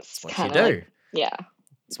 That's it's what you kind do. of like, yeah.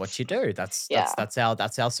 It's what you do. That's Yeah. that's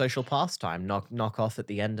our social pastime. Knock off at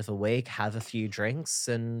the end of a week, have a few drinks,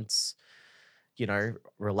 and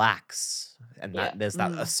relax. And that there's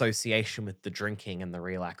that association with the drinking and the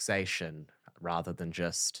relaxation rather than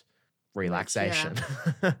just relaxation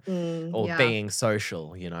or Yeah. being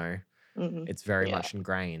social. Mhm. It's very Yeah. much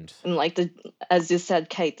ingrained. And like as you said,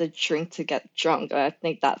 Kate, the drink to get drunk. I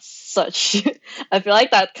think that's such. I feel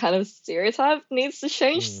like that kind of stereotype needs to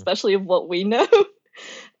change, especially of what we know.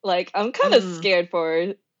 Like I'm kind of scared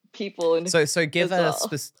for people. And So give as a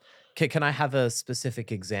well. can I have a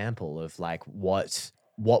specific example of like what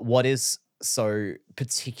is so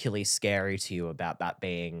particularly scary to you about that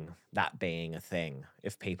being a thing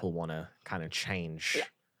if people want to kind of change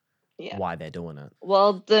Yeah. why they're doing it?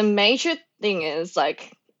 Well, the major thing is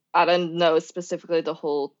like I don't know specifically the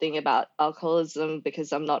whole thing about alcoholism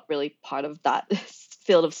because I'm not really part of that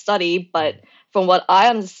field of study, but from what I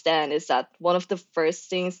understand is that one of the first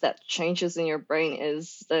things that changes in your brain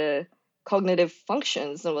is the cognitive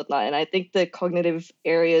functions and whatnot. And I think the cognitive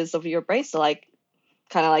areas of your brain, so like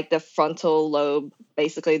kind of like the frontal lobe,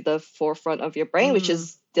 basically the forefront of your brain, which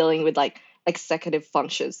is dealing with like executive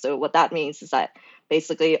functions. So what that means is that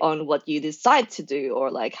basically on what you decide to do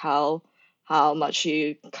or like how much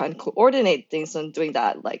you kind of coordinate things on doing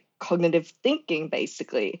that, like cognitive thinking,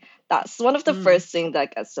 basically. That's one of the first things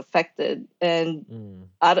that gets affected. And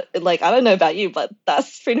I don't know about you, but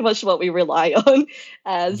that's pretty much what we rely on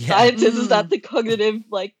as scientists is that the cognitive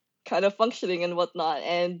like kind of functioning and whatnot.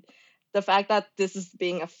 And the fact that this is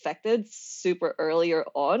being affected super earlier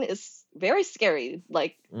on is very scary.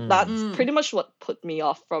 Like that's pretty much what put me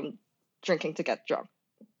off from drinking to get drunk,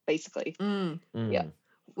 basically. Yeah.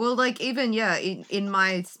 Well, like even in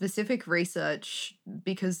my specific research,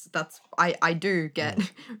 because I do get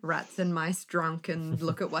rats and mice drunk and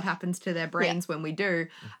look at what happens to their brains when we do,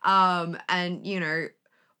 and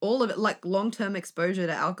all of it, like long-term exposure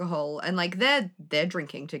to alcohol, and like they're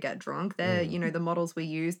drinking to get drunk. They're the models we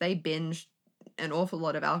use, they binge an awful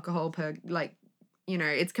lot of alcohol per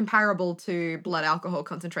it's comparable to blood alcohol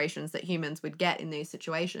concentrations that humans would get in these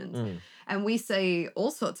situations. And we see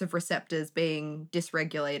all sorts of receptors being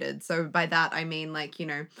dysregulated. So by that, I mean, like,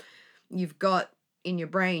 you've got in your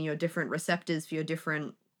brain your different receptors for your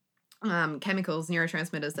different chemicals,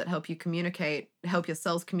 neurotransmitters that help your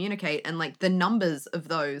cells communicate. And like the numbers of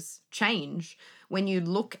those change when we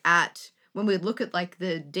look at like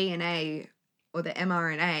the DNA or the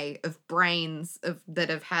mRNA of brains that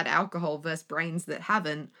have had alcohol versus brains that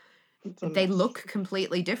haven't, they look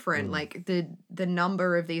completely different. Like the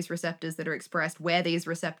number of these receptors that are expressed, where these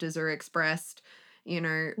receptors are expressed,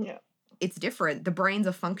 it's different. The brains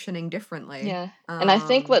are functioning differently. Yeah. And I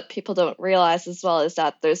think what people don't realize as well is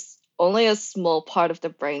that there's only a small part of the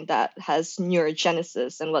brain that has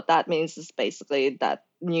neurogenesis. And what that means is basically that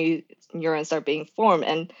new neurons are being formed.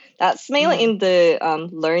 And that's mainly in the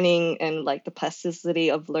learning and like the plasticity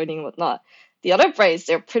of learning and whatnot. the other brains,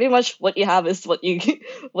 they're pretty much what you have is what you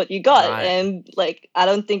what you got. Right. And like I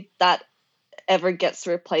don't think that ever gets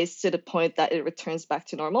replaced to the point that it returns back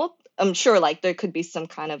to normal. I'm sure like there could be some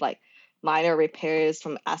kind of like minor repairs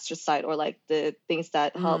from astrocyte or like the things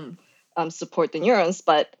that help support the neurons,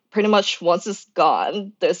 but pretty much once it's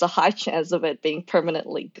gone, there's a high chance of it being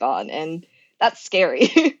permanently gone, and that's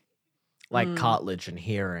scary. Like cartilage and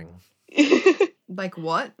hearing. Like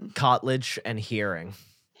what? Cartilage and hearing.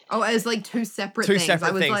 Oh, as like two separate Two things. separate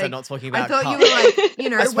I was things. like, I'm not talking I about thought you cartilage. were like, you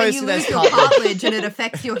know, I when suppose you there's lose your cartilage. cartilage and it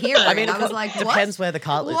affects your hearing. I mean, it I was like, what? depends where the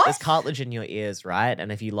cartilage. What? There's cartilage in your ears, right?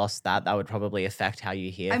 And if you lost that, that would probably affect how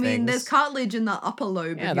you hear I mean, things. there's cartilage in the upper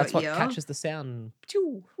lobe Yeah, of that's your what ear. catches the sound.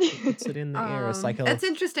 Pew! It puts it in the ear. It's like a. It's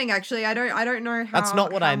interesting, actually. I don't know how. That's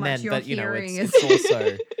not what how I much meant, your but you know, hearing it's is.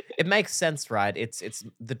 also it makes sense, right? It's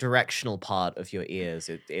the directional part of your ears.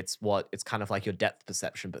 It's kind of like your depth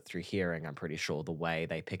perception, but through hearing. I'm pretty sure the way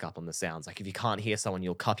they pick up on the sounds. Like if you can't hear someone,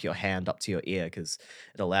 you'll cup your hand up to your ear because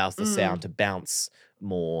it allows the sound to bounce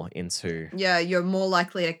more into. Yeah, you're more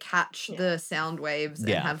likely to catch the sound waves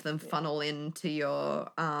Yeah. and have them funnel into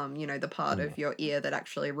your, you know, the part of your ear that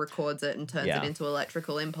actually records it and turns Yeah. it into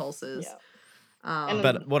electrical impulses. And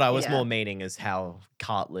But what I was yeah. more meaning is how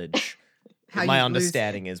cartilage. How my you lose-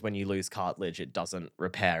 understanding is when you lose cartilage, it doesn't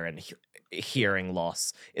repair, and hearing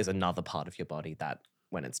loss is another part of your body that,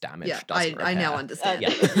 when it's damaged, Yeah, doesn't I now repair. understand.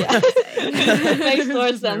 Yeah. Makes more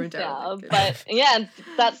Just sense momentarily. now. But yeah,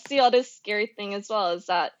 that's the other scary thing as well, is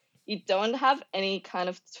that you don't have any kind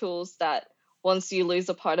of tools that once you lose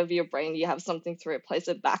a part of your brain, you have something to replace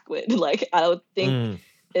it back with. Like I don't think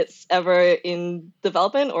it's ever in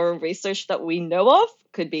development or research that we know of.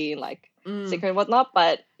 Could be in like secret and whatnot,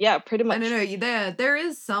 but yeah, pretty much. I don't know. There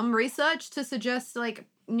is some research to suggest like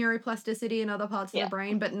neuroplasticity in other parts of the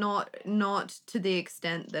brain, but not to the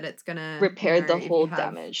extent that it's gonna repair you know, the if you whole have-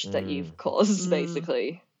 damage that you've caused,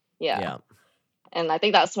 basically. Yeah. Yeah. And I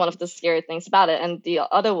think that's one of the scary things about it. And the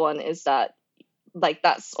other one is that like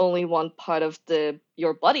that's only one part of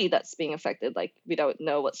your body that's being affected. Like we don't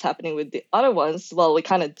know what's happening with the other ones. Well, we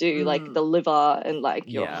kind of do, like the liver and like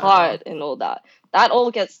your Yeah. heart and all that. That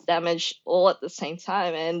all gets damaged all at the same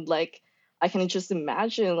time. And like I can just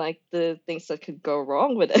imagine like the things that could go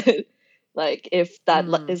wrong with it. Like if that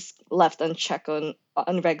is left unchecked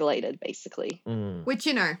unregulated, basically. Which,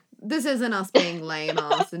 you know, this isn't us being lame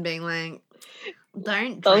ass and being like,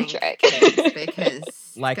 don't Don't drink drink. kids,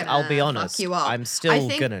 because Like, it's I'll be gonna honest, fuck you up. I'm I still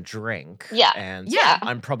think- gonna drink. Yeah. And Yeah. I'm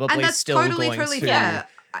and probably that's still totally going to fair.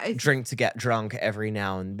 drink to get drunk every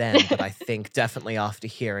now and then. But I think definitely after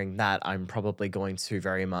hearing that, I'm probably going to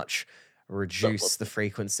very much reduce the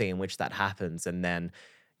frequency in which that happens, and then,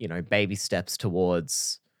 you know, baby steps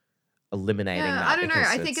towards eliminating that. I don't know. because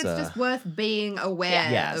I think it's just worth being aware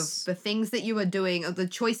Yes. of the things that you are doing, of the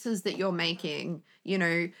choices that you're making. You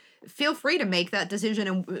know, feel free to make that decision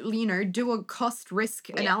and, you know, do a cost risk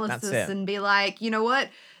analysis it. and be like, you know what,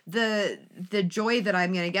 the joy that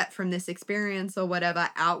I'm going to get from this experience or whatever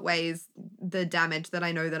outweighs the damage that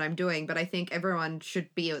I know that I'm doing. But I think everyone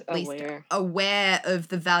should be at least aware of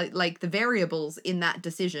the value, like the variables in that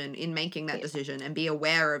decision, in making that decision, and be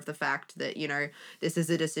aware of the fact that, you know, this is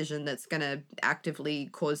a decision that's going to actively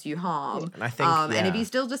cause you harm. And I think, And if you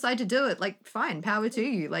still decide to do it, like, fine, power to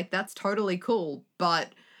you. Like, that's totally cool. But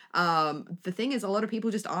the thing is, a lot of people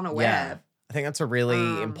just aren't aware. Yeah. I think that's a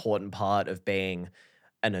really important part of being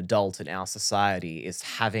an adult in our society, is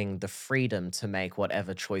having the freedom to make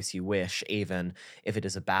whatever choice you wish, even if it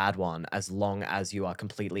is a bad one, as long as you are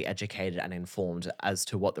completely educated and informed as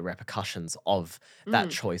to what the repercussions of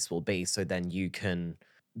that choice will be. So then you can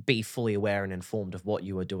be fully aware and informed of what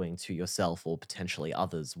you are doing to yourself or potentially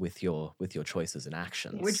others with your choices and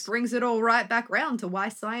actions. Which brings it all right back round to why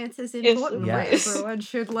science is important. Why Yes. everyone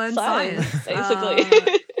should learn science.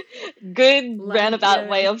 Basically. Good like, roundabout yeah.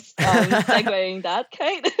 way of segueing that,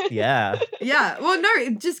 Kate. Yeah. Yeah, well, no,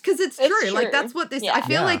 just because it's true. Like, that's what this. Yeah. I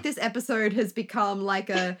feel Yeah. like this episode has become like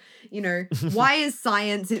a, you know, why is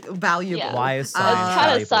science valuable? Yeah. Why is Uh, science It's kinda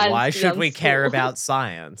valuable? science Why should we beyond care school. about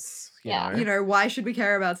science? Yeah. You know, why should we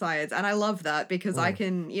care about science? And I love that because I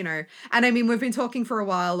can, you know, and I mean, we've been talking for a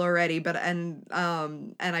while already, but and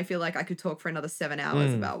I feel like I could talk for another 7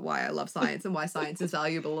 hours about why I love science and why science is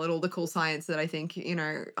valuable and all the cool science that I think, you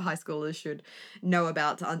know, high schoolers should know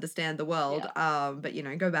about to understand the world. But you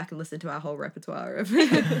know, go back and listen to our whole repertoire of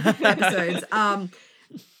episodes.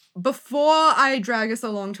 Before I drag us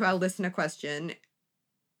along to our listener question,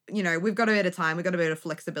 you know, we've got a bit of time, we've got a bit of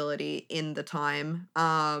flexibility in the time.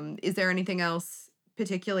 Is there anything else,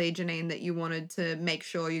 particularly Janine, that you wanted to make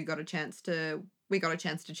sure we got a chance to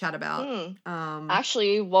chat about?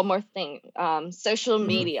 Actually, one more thing. Social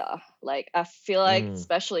media. Like I feel like, Mm.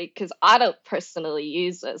 especially because I don't personally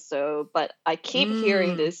use it, but I keep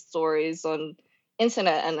hearing Mm. these stories on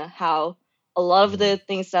internet and how a lot of the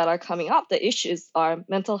things that are coming up, the issues are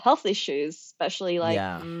mental health issues, especially like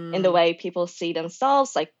Yeah. in the way people see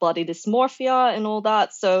themselves, like body dysmorphia and all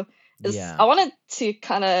that. So Yeah. I wanted to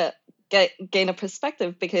kind of gain a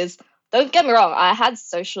perspective because don't get me wrong, I had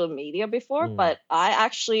social media before, Mm. but I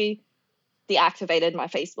actually deactivated my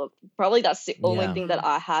Facebook. Probably that's the only Yeah. thing that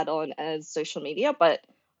I had on as social media, but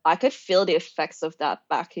I could feel the effects of that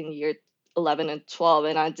back in year 11 and 12,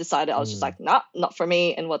 and I decided I was just Mm. like, not for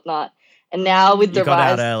me and whatnot. And now with You the got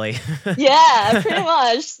out rise, early. yeah, pretty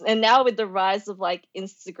much. And now with the rise of like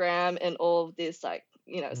Instagram and all of this like,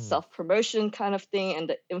 Mm. self-promotion kind of thing and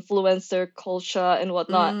the influencer culture and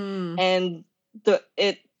whatnot. Mm. And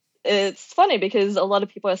it's funny because a lot of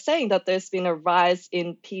people are saying that there's been a rise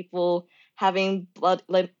in people having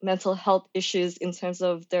mental health issues in terms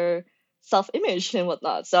of their self-image and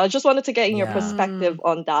whatnot. So I just wanted to get in your Yeah. perspective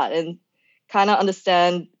on that and kind of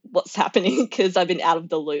understand what's happening because I've been out of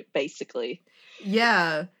the loop basically.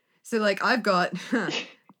 Yeah. So like I've got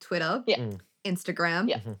Twitter, Yeah. Mm. Instagram,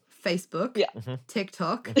 Yeah. Facebook, Yeah. Mhm.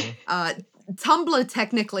 TikTok, Mhm. Tumblr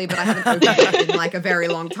technically, but I haven't opened it in like a very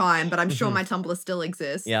long time, but I'm sure Mhm. my Tumblr still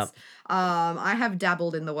exists. Yep. I have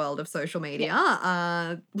dabbled in the world of social media.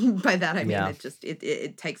 By that I mean Yeah.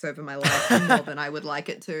 it takes over my life more than I would like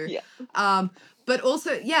it to. Yeah. But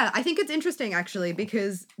also, yeah, I think it's interesting actually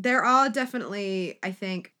because there are definitely, I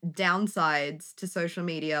think, downsides to social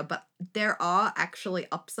media, but there are actually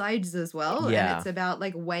upsides as well. And Yeah. it's about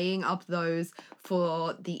like weighing up those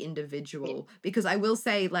for the individual. Because I will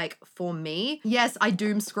say, like, for me, yes, I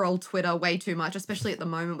doom scroll Twitter way too much, especially at the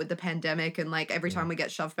moment with the pandemic. And like every time we get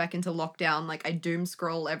shoved back into lockdown, like I doom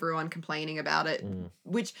scroll everyone complaining about it,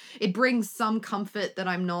 which it brings some comfort that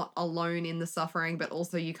I'm not alone in the suffering, but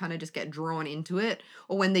also you kind of just get drawn into it.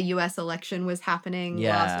 Or when the US election was happening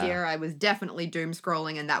last Yeah. year, I was definitely doom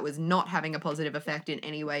scrolling and that was not having a positive effect in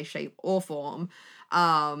any way, shape, or form.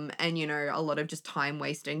 And a lot of just time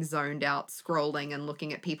wasting, zoned out scrolling and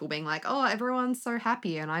looking at people being like, oh, everyone's so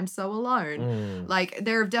happy and I'm so alone. Mm. Like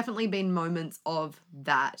there have definitely been moments of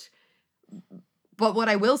that. But what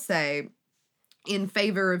I will say in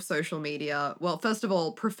favor of social media, well, first of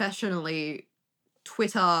all, professionally,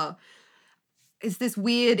 Twitter it's this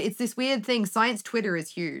weird thing. Science Twitter is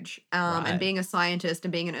huge. Right. And being a scientist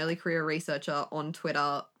and being an early career researcher on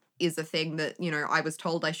Twitter is a thing that, I was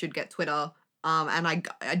told I should get Twitter. And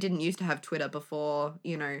I didn't used to have Twitter before,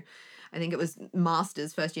 I think it was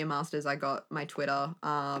first year masters, I got my Twitter,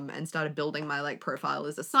 and started building my like profile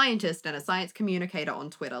as a scientist and a science communicator on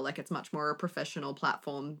Twitter. Like it's much more a professional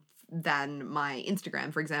platform than my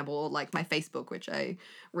Instagram, for example, or like my Facebook, which I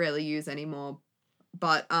rarely use anymore.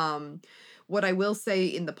 But what I will say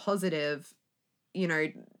in the positive,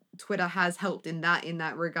 Twitter has helped in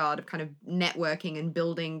that regard of kind of networking and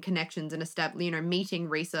building connections and meeting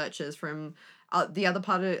researchers from the other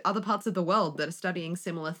parts of the world that are studying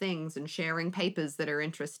similar things and sharing papers that are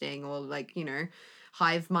interesting or like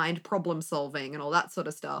hive mind problem solving and all that sort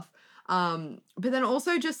of stuff. But then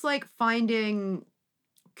also just like finding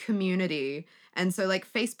community. And so like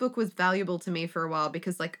Facebook was valuable to me for a while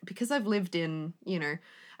because I've lived in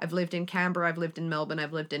Canberra, I've lived in Melbourne,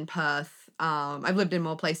 I've lived in Perth. I've lived in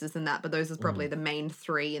more places than that, but those are probably the main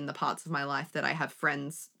three in the parts of my life that I have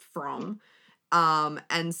friends from.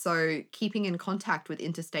 And so keeping in contact with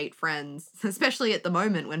interstate friends, especially at the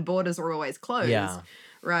moment when borders are always closed, Yeah.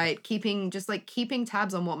 right? Keeping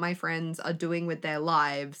tabs on what my friends are doing with their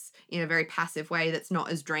lives in a very passive way that's not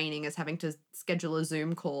as draining as having to schedule a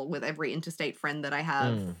Zoom call with every interstate friend that I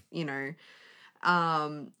have,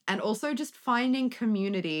 and also just finding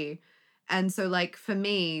community. And so like for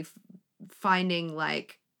me, finding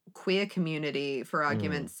like queer community for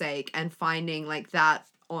argument's sake and finding like that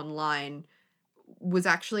online was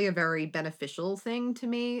actually a very beneficial thing to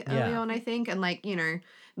me early on, I think. And like,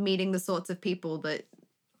 meeting the sorts of people that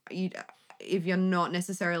if you're not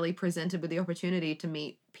necessarily presented with the opportunity to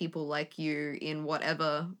meet people like you in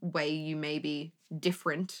whatever way you may be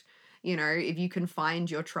different, if you can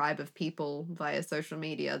find your tribe of people via social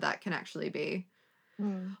media, that can actually be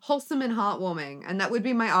wholesome and heartwarming. And that would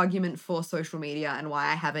be my argument for social media and why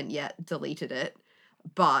I haven't yet deleted it.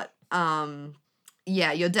 But yeah,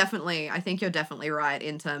 I think you're definitely right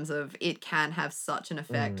in terms of it can have such an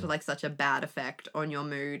effect, like such a bad effect on your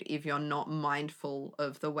mood if you're not mindful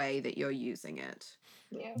of the way that you're using it.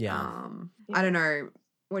 Yeah. I don't know.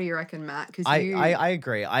 What do you reckon, Matt? Because I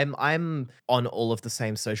agree. I'm on all of the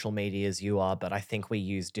same social media as you are, but I think we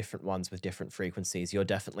use different ones with different frequencies. You're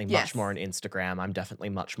definitely much more on Yes. Instagram. I'm definitely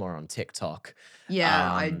much more on TikTok. Yeah,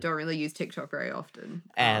 I Um, don't really use TikTok very often.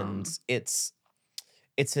 and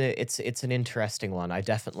it's an interesting one. I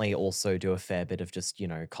definitely also do a fair bit of just,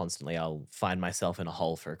 constantly I'll find myself in a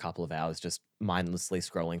hole for a couple of hours just mindlessly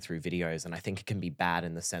scrolling through videos, and I think it can be bad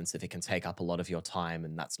in the sense if it can take up a lot of your time,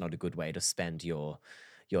 and that's not a good way to spend your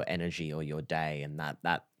energy or your day, and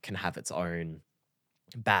that can have its own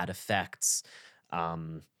bad effects.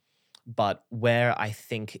 Um, but where I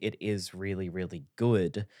think it is really, really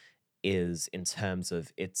good is in terms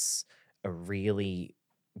of it's a really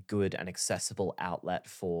good and accessible outlet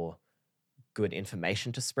for good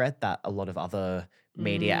information to spread that a lot of other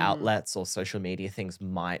media Mm, outlets or social media things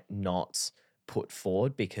might not put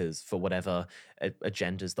forward because for whatever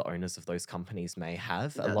agendas the owners of those companies may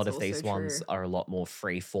have. A lot that's of also these ones true. are a lot more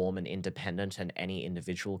free form and independent, and any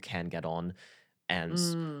individual can get on and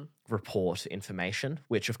Mm. report information,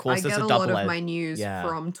 which of I course is get a a lot double of edged. my news Yeah.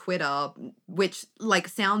 from Twitter, which like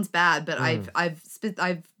sounds bad, but Mm,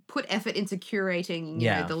 I've put effort into curating,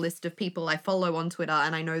 yeah. the list of people I follow on Twitter,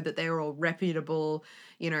 and I know that they're all reputable,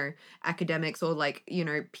 academics or like,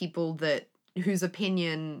 people that whose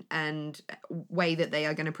opinion and way that they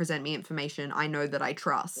are going to present me information I know that I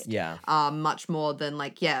trust, Yeah. much more than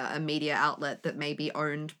like, yeah, a media outlet that may be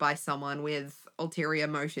owned by someone with ulterior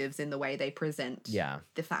motives in the way they present Yeah.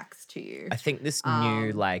 the facts to you. I think this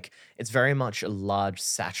new, Um, like, it's very much a large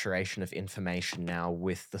saturation of information now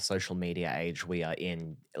with the social media age we are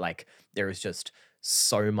in. Like, there is just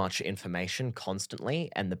so much information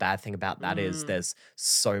constantly. And the bad thing about that is mm, there's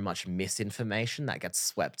so much misinformation that gets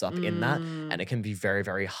swept up in that. And mm, it can be very,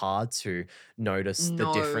 very hard to notice the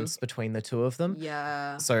no. difference between the two of them.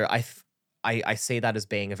 Yeah. So I see that as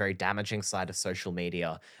being a very damaging side of social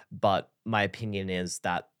media, but my opinion is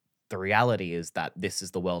that the reality is that this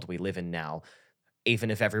is the world we live in now.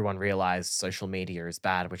 Even if everyone realized social media is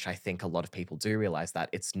bad, which I think a lot of people do realize that,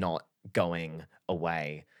 it's not going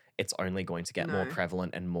away. It's only going to get more No.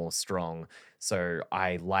 prevalent and more strong. So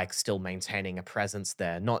I like still maintaining a presence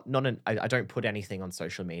there. I don't put anything on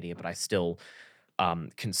social media, but I still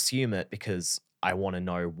consume it because I want to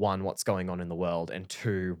know one, what's going on in the world, and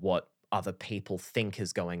two, what other people think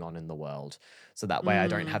is going on in the world. So that way I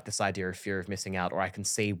don't Mm, have this idea of fear of missing out, or I can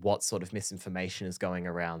see what sort of misinformation is going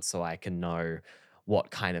around so I can know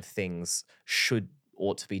what kind of things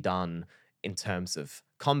ought to be done in terms of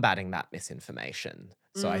combating that misinformation.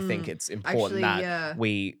 So I think mm. it's important Actually, that yeah.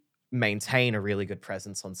 we maintain a really good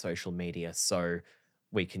presence on social media so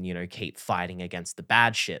we can, keep fighting against the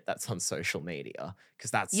bad shit that's on social media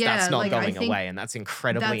because that's Yeah, not like I going think away and that's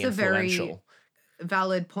incredibly that's a very influential.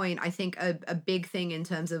 valid point. I think a big thing in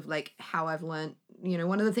terms of like how I've learned,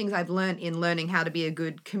 one of the things I've learned in learning how to be a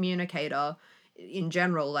good communicator in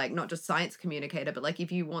general, like not just science communicator, but like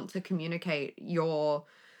if you want to communicate your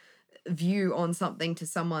view on something to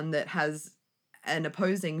someone that has an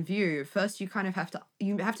opposing view, first you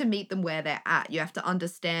have to meet them where they're at. You have to Know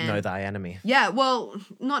understand. thy enemy. Yeah, well,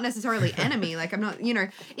 not necessarily enemy. Like I'm not,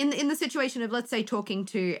 in the situation of let's say talking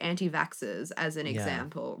to anti-vaxxers as an Yeah.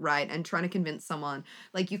 example, right? And trying to convince someone,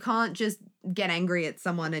 like you can't just get angry at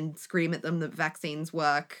someone and scream at them that vaccines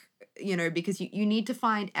work, because you need to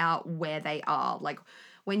find out where they are. Like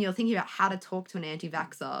when you're thinking about how to talk to an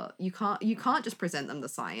anti-vaxxer, you can't just present them the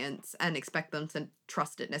science and expect them to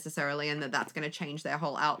trust it necessarily and that's going to change their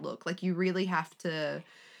whole outlook. Like you really have to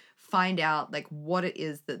find out like what it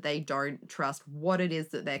is that they don't trust, what it is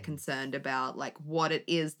that they're concerned about, like what it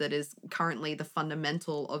is that is currently the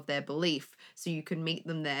fundamental of their belief, so you can meet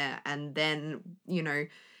them there and then,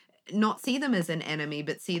 not see them as an enemy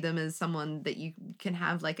but see them as someone that you can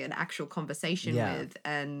have like an actual conversation Yeah. with,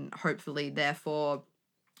 and hopefully therefore,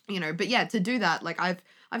 but yeah, to do that, like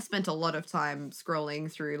I've spent a lot of time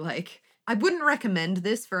scrolling through, like I wouldn't recommend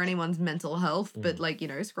this for anyone's mental health, but Mm. like,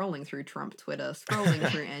 scrolling through Trump Twitter, scrolling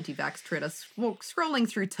through anti-vax Twitter, scrolling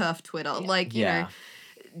through TERF Twitter, Yeah. like, Yeah.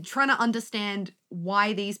 trying to understand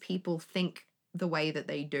why these people think the way that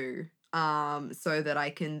they do, so that I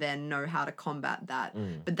can then know how to combat that.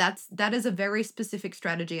 Mm. But that is a very specific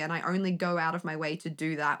strategy, and I only go out of my way to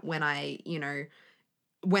do that when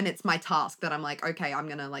when it's my task that I'm like, okay, I'm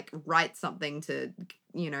gonna like write something to,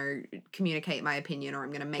 communicate my opinion, or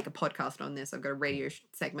I'm gonna make a podcast on this, I've got a radio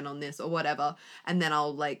segment on this, or whatever. And then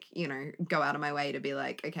I'll like, go out of my way to be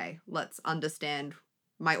like, okay, let's understand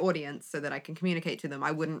my audience so that I can communicate to them.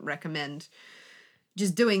 I wouldn't recommend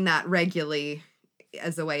just doing that regularly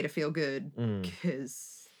as a way to feel good, Mm.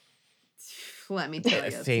 because let me tell you, It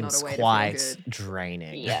it's not seems a way quite to feel good.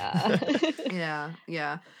 draining. Yeah.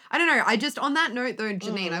 Yeah. I don't know. I just, on that note though,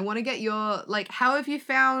 Janine, I want to get your, like, how have you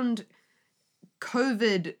found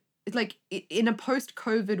COVID, like, in a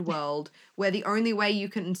post-COVID world where the only way you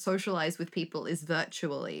can socialize with people is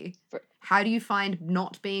virtually? How do you find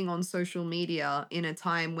not being on social media in a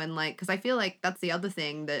time when, like, because I feel like that's the other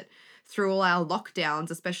thing that through all our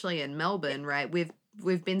lockdowns, especially in Melbourne, right,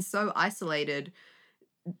 we've been so isolated.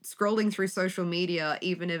 Scrolling through social media,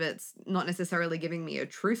 even if it's not necessarily giving me a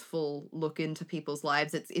truthful look into people's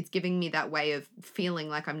lives, it's giving me that way of feeling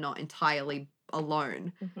like I'm not entirely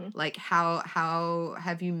alone. Mhm. Like, how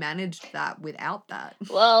have you managed that without that?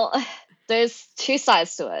 Well, there's two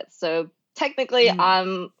sides to it. So technically, Mm.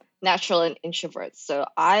 I'm natural an introvert, so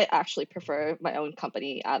I actually prefer my own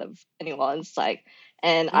company out of anyone's. Like,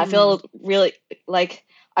 and I feel really like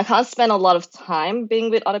I can't spend a lot of time being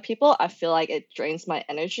with other people. I feel like it drains my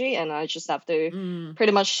energy, and I just have to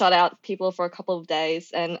pretty much shut out people for a couple of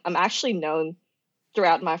days. And I'm actually known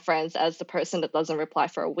throughout my friends as the person that doesn't reply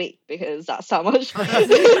for a week, because that's how much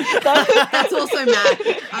That's also Matt.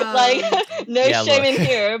 like no Yeah, shame look. in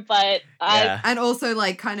here, but Yeah. And also,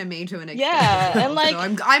 like, kind of me to an extent. Yeah, as well. and,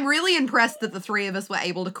 like- So I'm really impressed that the three of us were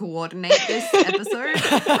able to coordinate this episode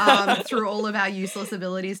through all of our useless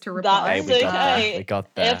abilities to reply. Hey, we got there. okay. We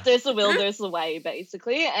got there. If there's a will, there's a way,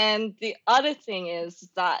 basically. And the other thing is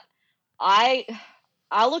that I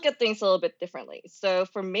look at things a little bit differently. So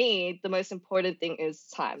for me, the most important thing is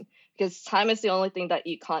time, because time is the only thing that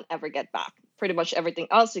you can't ever get back. Pretty much everything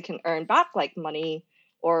else you can earn back, like money,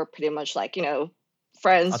 or pretty much like,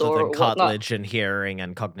 friends Other or than whatnot. cartilage and hearing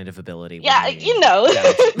and cognitive ability. Yeah, when you know,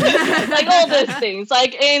 damage- like all those things.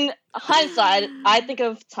 Like in hindsight, I think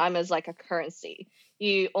of time as like a currency.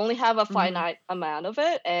 You only have a finite amount of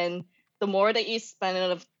it, and the more that you spend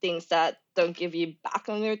on things that don't give you back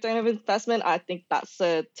on your return of investment, I think that's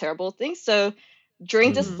a terrible thing. So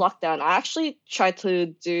during this lockdown, I actually tried to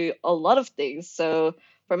do a lot of things. So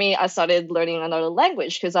for me, I started learning another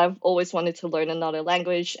language because I've always wanted to learn another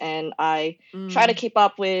language, and I try to keep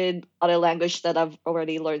up with other language that I've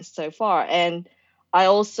already learned so far. And I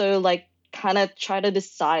also like kind of try to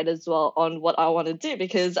decide as well on what I want to do,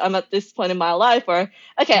 because I'm at this point in my life where,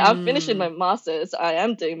 okay, I'm finishing my master's, I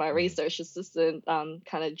am doing my research assistant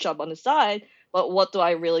kind of job on the side, but what do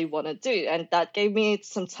I really want to do? And that gave me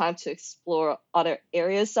some time to explore other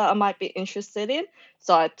areas that I might be interested in.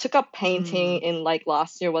 So I took up painting in like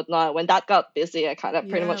last year, whatnot. When that got busy, I kind of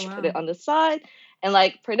pretty much put it on the side and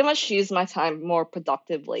like pretty much use my time more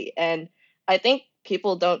productively. And I think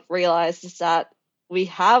people don't realize is that we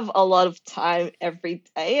have a lot of time every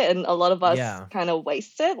day, and a lot of us kind of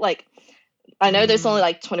waste it. Like, I know there's only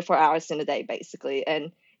like 24 hours in a day, basically.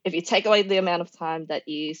 And if you take away the amount of time that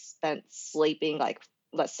you spent sleeping, like,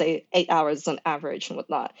 let's say 8 hours on average and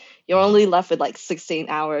whatnot, you're only left with like 16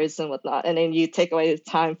 hours and whatnot. And then you take away the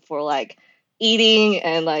time for like eating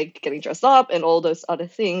and like getting dressed up and all those other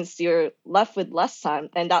things, you're left with less time.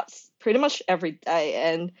 And that's pretty much every day.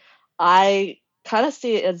 And I kind of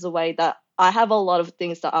see it as a way that I have a lot of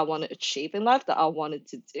things that I want to achieve in life that I wanted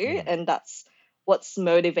to do. And that's what's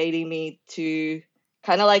motivating me to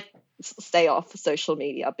kind of like stay off social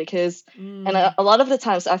media, because and a lot of the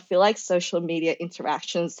times I feel like social media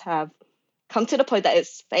interactions have come to the point that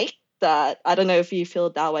it's fake. That I don't know if you feel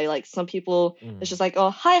that way. Like some people, it's just like, oh,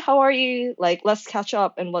 hi, how are you? Like, let's catch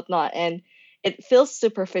up and whatnot. And it feels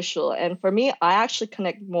superficial. And for me, I actually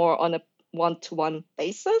connect more on a one-to-one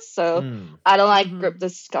basis. So I don't like group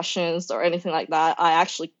discussions or anything like that. I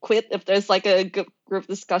actually quit if there's like a group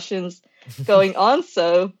discussions going on.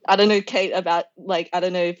 So I don't know, Kate, about like, I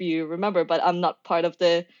don't know if you remember, but I'm not part of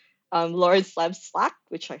the Lawrence Lab Slack,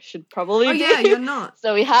 which I should probably Oh be. yeah, you're not.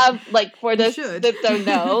 So we have, like, for those should. that don't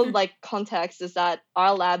know, like, context is that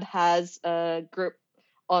our lab has a group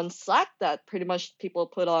on Slack that pretty much people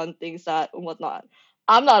put on things that and whatnot.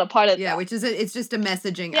 I'm not a part of that. Which is it's just a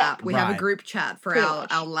messaging Yeah. app. We have a Right. group chat for Pretty our,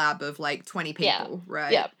 much. our lab of like 20 people,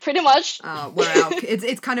 right? Yeah, pretty much. Where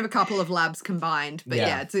it's kind of a couple of labs combined, but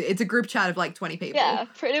Yeah. it's a group chat of like 20 people. Yeah,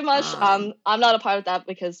 pretty much. I'm not a part of that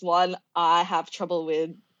because, one, I have trouble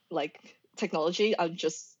with like technology. I'm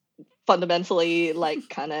just fundamentally like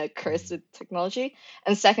kind of cursed with technology.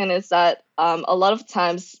 And second is that a lot of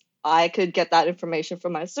times I could get that information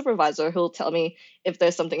from my supervisor, who'll tell me if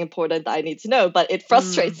there's something important that I need to know. But it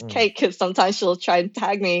frustrates Kate because sometimes she'll try and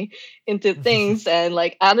tag me into things, and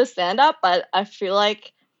like I understand that, but I feel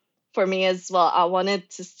like for me as well, I wanted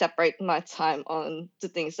to separate my time on the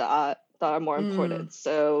things that are more important.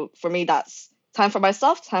 So for me, that's time for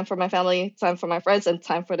myself, time for my family, time for my friends, and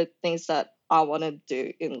time for the things that I want to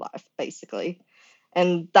do in life, basically.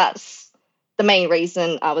 And that's the main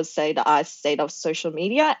reason I would say that I stayed off social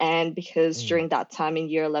media. And because Mm. during that time in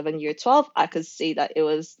year 11, year 12, I could see that it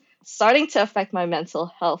was starting to affect my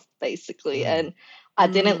mental health, basically. Mm. And I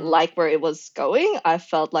didn't Mm. like where it was going. I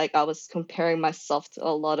felt like I was comparing myself to a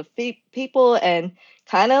lot of people and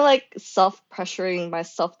kind of like self pressuring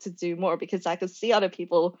myself to do more because I could see other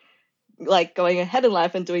people like going ahead in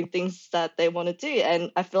life and doing things that they want to do.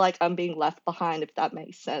 And I feel like I'm being left behind, if that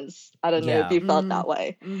makes sense. I don't know if Yeah. you felt that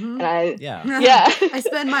way. Mm-hmm. And I, Yeah. yeah. I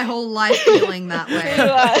spend my whole life feeling that way.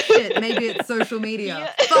 Yeah. Shit, maybe it's social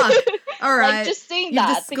media. Yeah. Fuck. All right. Like just seeing You've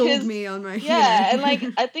that just schooled because me on my. yeah, and like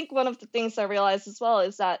I think one of the things I realized as well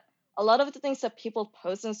is that a lot of the things that people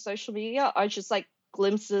post on social media are just like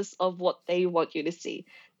glimpses of what they want you to see.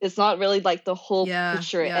 It's not really like the whole Yeah,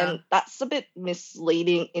 picture, yeah. and that's a bit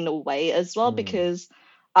misleading in a way as well Mm. because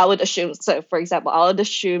I would assume, so for example, I would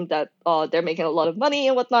assume that they're making a lot of money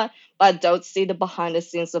and whatnot, but I don't see the behind the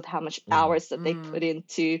scenes of how much Mm. hours that they put in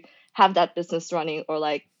to have that business running or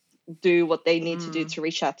like do what they need to do to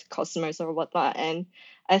reach out to customers or whatnot. And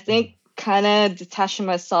I think kind of detaching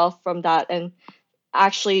myself from that and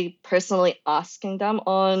actually personally asking them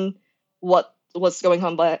on what's going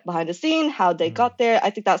on behind the scene, how they Mm. got there.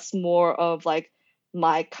 I think that's more of like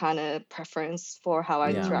my kind of preference for how I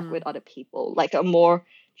Yeah. interact with other people, like a more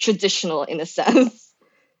traditional in a sense,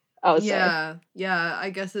 I would say. Yeah. I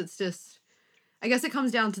guess it's just. I guess it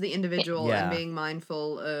comes down to the individual and Yeah. being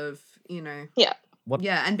mindful of, you know. Yeah. What?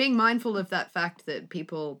 Yeah, and being mindful of that fact that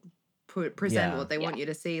people present Yeah. what they Yeah. want you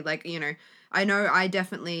to see. Like, you know, I know I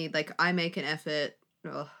definitely, like, I make an effort,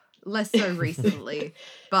 less so recently,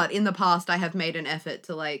 but in the past I have made an effort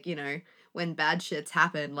to, like, you know, when bad shits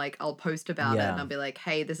happen, like, I'll post about it and Yeah. I'll be like,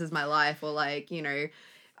 hey, this is my life, or like, you know,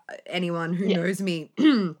 anyone who Yeah. knows me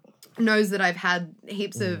knows that I've had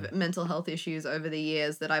heaps Mm. of mental health issues over the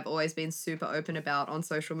years that I've always been super open about on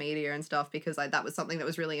social media and stuff because that was something that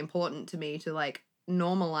was really important to me to like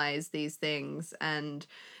normalize these things and,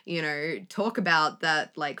 you know, talk about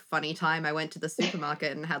that like funny time I went to the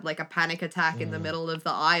supermarket and had like a panic attack in the Mm. middle of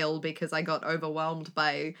the aisle because I got overwhelmed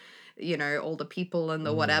by, you know, all the people and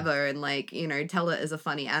the Mm. whatever, and like, you know, tell it as a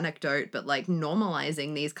funny anecdote, but like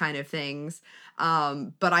normalizing these kind of things.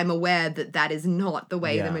 But I'm aware that that is not the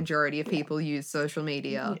way the Yeah. majority of people use social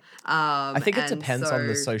media. I think it And depends on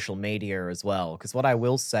the so social media as well. Because what I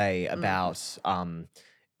will say about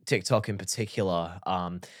TikTok in particular,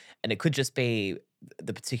 and it could just be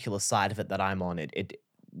the particular side of it that I'm on,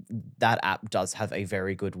 that app does have a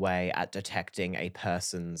very good way at detecting a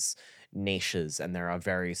person's niches, and there are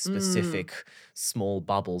very specific small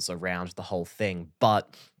bubbles around the whole thing.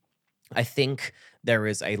 But I think there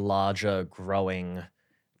is a larger growing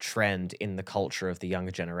trend in the culture of the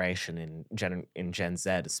younger generation in Gen Z,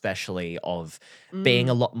 especially of being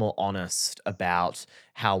a lot more honest about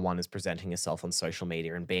how one is presenting yourself on social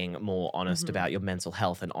media and being more honest about your mental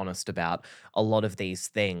health and honest about a lot of these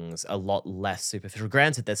things, a lot less superficial.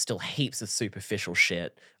 Granted, there's still heaps of superficial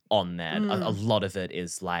shit on there. A lot of it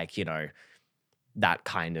is like, you know, that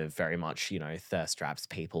kind of very much, you know, thirst traps,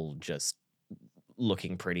 people just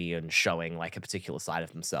looking pretty and showing like a particular side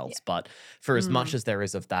of themselves. But for as much as there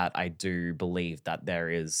is of that, I do believe that there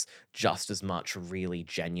is just as much really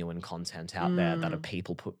genuine content out there that are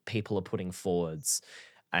people are putting forwards,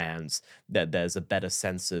 and that there's a better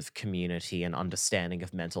sense of community and understanding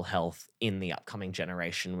of mental health in the upcoming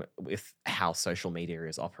generation with how social media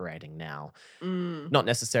is operating now. Not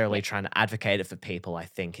necessarily trying to advocate it for people. I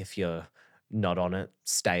think if you're not on it,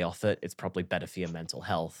 stay off it. It's probably better for your mental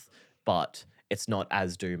health, but it's not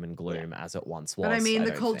as doom and gloom as it once was. But I mean,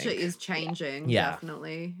 the don't culture think. is changing, Yeah.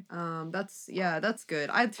 definitely. That's good.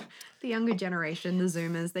 The younger generation, the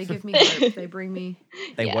Zoomers, they give me hope. They bring me.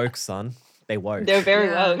 They Yeah. woke, son. They woke. They're very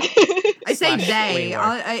Yeah. woke. I say Slash they. we woke.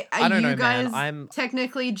 Are I don't you know, man. guys I'm-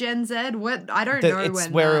 technically Gen Z? What I don't know It's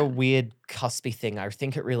when. we're a that- weird cuspy thing. I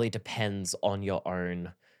think it really depends on your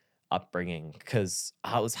own upbringing, because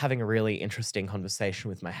I was having a really interesting conversation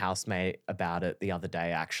with my housemate about it the other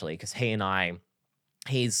day, actually, because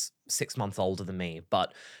he's 6 months older than me,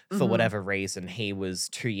 but for whatever reason, he was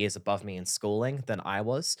 2 years above me in schooling than I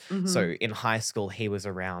was. So in high school, he was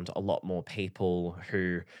around a lot more people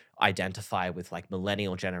who identify with like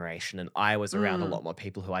millennial generation, and I was around a lot more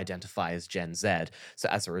people who identify as Gen Z. So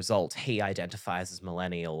as a result, he identifies as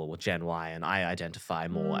millennial or Gen Y, and I identify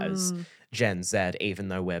more as Gen Z, even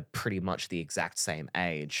though we're pretty much the exact same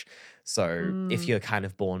age. So if you're kind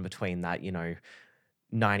of born between that, you know,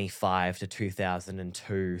 95 to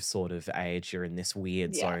 2002 sort of age, you're in this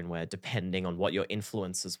weird Yeah. zone where, depending on what your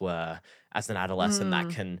influences were as an adolescent, that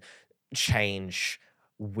can change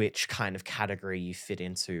which kind of category you fit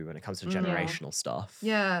into when it comes to Yeah. generational stuff.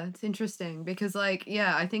 Yeah, it's interesting because, like,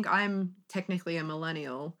 yeah, I think I'm technically a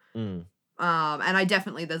millennial. Mm. And I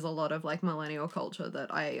definitely, there's a lot of like millennial culture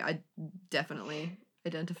that I definitely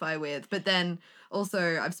identify with. But then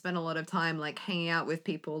also I've spent a lot of time like hanging out with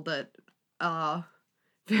people that are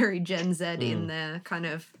very Gen Z in their kind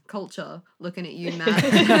of culture, looking at you,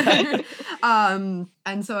 Matt.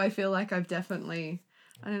 And so I feel like I've definitely,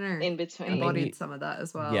 I don't know, In between. embodied some of that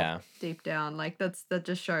as well. Yeah. Deep down. Like that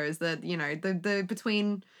just shows that, you know, the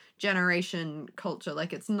between generation culture,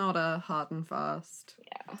 like it's not a hard and fast.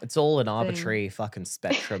 It's all an arbitrary fucking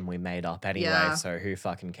spectrum we made up anyway, Yeah. so who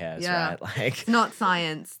fucking cares, Yeah. right? Like, It's not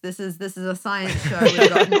science. This is a science show. We've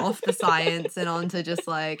gotten off the science and onto just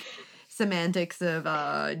like semantics of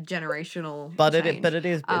generational but change. it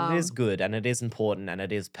is good, and it is important, and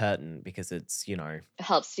it is pertinent because it's, you know, It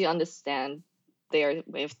helps you understand their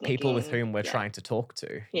way of thinking. people with whom we're Yeah. trying to talk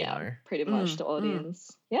to, Yeah, you know. pretty much the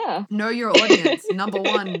audience. Yeah. Know your audience. Number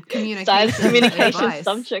one, communication. Science communication advice.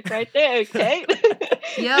 subject right there, okay?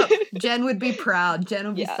 Yep. Jen would be proud. Jen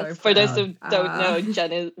would be Yeah, so proud. for those who don't know, Uh,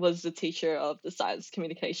 Jen was the teacher of the science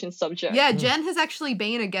communication subject. Yeah, Jen has actually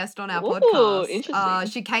been a guest on our Ooh, podcast. interesting.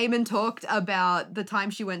 She came and talked about the time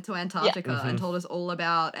she went to Antarctica and Mhm. told us all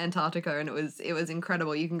about Antarctica, and it was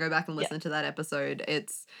incredible. You can go back and listen to that episode.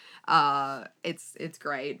 It's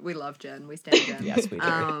great. We love Jen. We stand Jen. Yes, we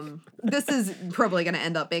do. This is probably going to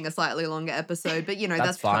end up being a slightly longer episode, but you know That's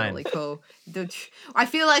that's fine. totally cool. I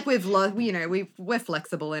feel like we're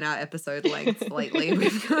flexible in our episode lengths lately.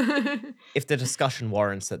 If the discussion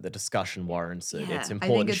warrants it, the discussion warrants it. Yeah, I It's think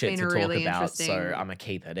important it's shit been to a talk really about, so interesting- I'm gonna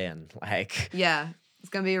keep it in. Like, Yeah, it's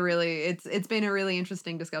gonna be it's been a really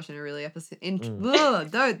interesting discussion, a really episode.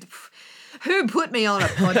 Who put me on a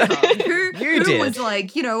podcast? Who did. was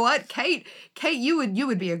like, you know what, Kate, you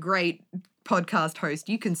would be a great podcast host.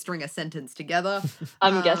 You can string a sentence together.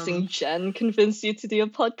 I'm guessing Jen convinced you to do a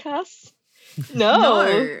podcast?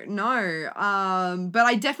 No. No. But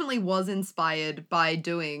I definitely was inspired by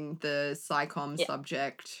doing the SciComm Yeah.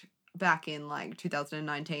 subject back in like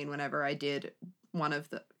 2019 whenever I did one of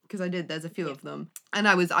the, because there's a few of them, and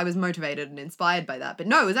I was motivated and inspired by that. But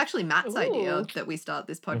no, it was actually Matt's idea Ooh. that we start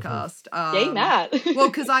this Mhm. podcast. Yay, Matt. Well,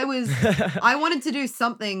 because I wanted to do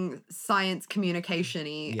something science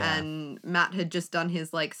communication-y, Yeah. and Matt had just done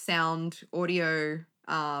his like audio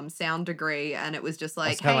sound degree, and it was just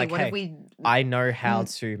like, kinda hey, like, what hey, if we I know how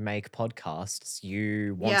to make podcasts.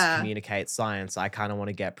 You want to Yeah. communicate science. I kind of want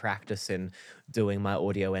to get practice in doing my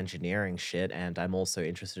audio engineering shit, and I'm also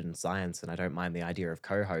interested in science, and I don't mind the idea of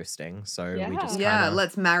co-hosting. So we just yeah, kinda,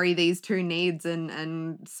 let's marry these two needs,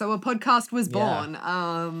 and so a podcast was Yeah. born.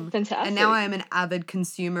 Fantastic. And now I am an avid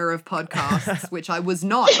consumer of podcasts, which I was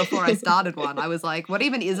not before I started one. I was like, what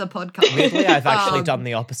even is a podcast? Weirdly, I've actually Um, done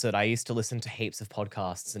the opposite. I used to listen to heaps of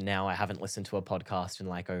podcasts, and now I haven't listened to a podcast in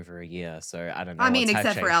like over a year. So I don't know. I mean, what's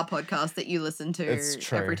except for changed. our podcast that you listen to It's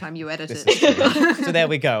true. every time you edit This it. is true. So there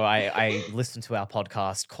we go. I listen to our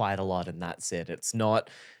podcast quite a lot, and that's it. It's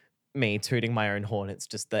not me tooting my own horn. It's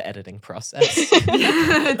just the editing process.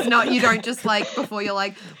 It's not, you don't just like, before you're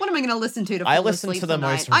like, what am I going to listen to I fall listen asleep to the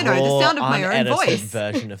tonight? most I know the raw, sound of my own unedited voice.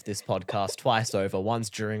 version of this podcast twice over,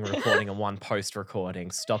 once during recording and one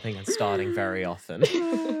post-recording, stopping and starting very often.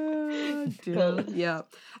 Oh, dear. Yeah.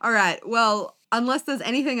 All right. Well, unless there's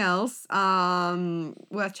anything else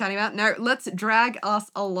worth chatting about, no, let's drag us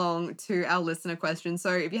along to our listener questions.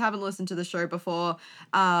 So if you haven't listened to the show before,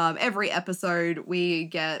 every episode we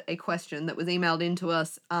get a question that was emailed into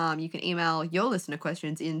us. You can email your listener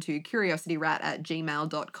questions into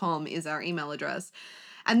curiosityrat@gmail.com is our email address.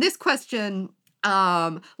 And this question,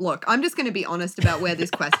 look, I'm just going to be honest about where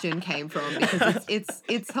this question came from because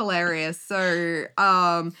it's hilarious. So, it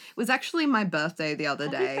was actually my birthday the other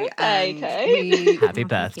day. birthday, and Kate. Happy Oh,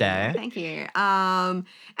 birthday. Thank you. And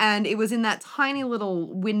it was in that tiny little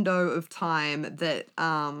window of time that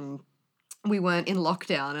we weren't in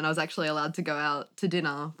lockdown, and I was actually allowed to go out to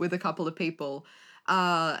dinner with a couple of people.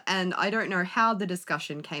 And I don't know how the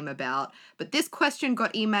discussion came about, but this question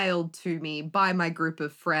got emailed to me by my group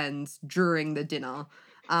of friends during the dinner.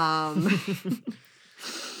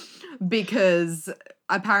 Because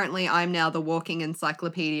apparently I'm now the walking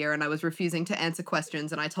encyclopedia, and I was refusing to answer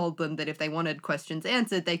questions, and I told them that if they wanted questions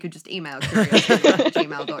answered, they could just email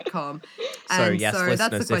curiosity@gmail.com. So And yes, so that's the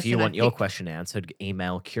listeners, if question you I want your picked. question answered,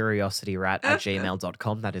 email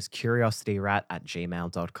curiosityrat@gmail.com. That is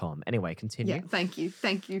curiosityrat@gmail.com. Anyway, continue. Yeah, thank you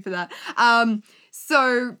for that.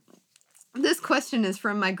 So this question is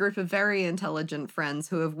from my group of very intelligent friends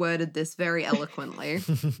who have worded this very eloquently.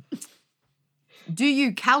 Do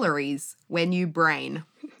you calories when you brain?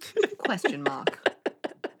 Question mark.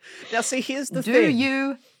 Now, see, here's the Do thing.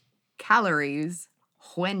 you calories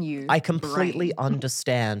when you I completely brain?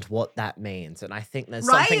 understand what that means. And I think there's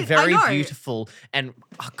Right? something I very know. beautiful and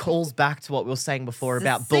calls back to what we were saying before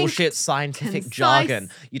about Succinct, bullshit scientific jargon.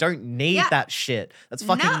 concise. You don't need Yeah. that shit. That's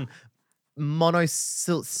No. fucking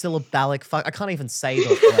monosyllabic. I can't even say the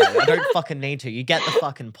word. I don't fucking need to. You get the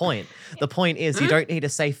fucking point. The point is you don't need to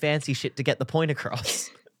say fancy shit to get the point across.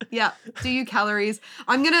 Yeah. Do you calories?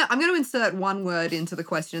 I'm gonna insert one word into the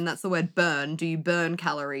question. That's the word burn. Do you burn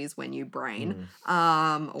calories when you brain?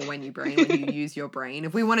 Or when you use your brain.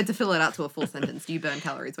 If we wanted to fill it out to a full sentence, do you burn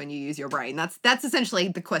calories when you use your brain? That's essentially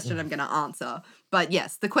the question I'm gonna answer. But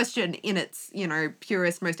yes, the question in its,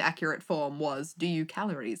 purest, most accurate form was, do you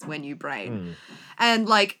calories when you brain? And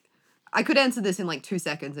like, I could answer this in like 2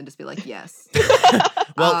 seconds and just be like, yes.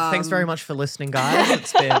 Well, thanks very much for listening, guys.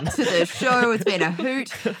 It's been to the show. It's been a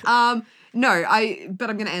hoot. No, but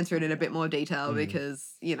I'm going to answer it in a bit more detail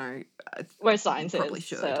because, We're scientists. probably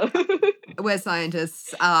should. So. We're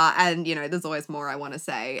scientists, and, there's always more I want to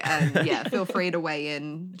say. And, yeah, feel free to weigh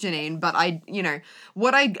in, Janine. But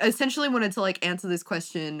what I essentially wanted to, like, answer this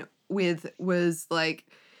question with was, like,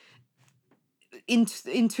 in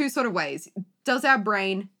two sort of ways. Does our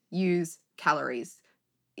brain use calories?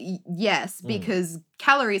 Yes, because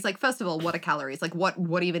calories, like, first of all, what are calories? Like,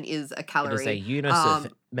 what even is a calorie? It is a unit of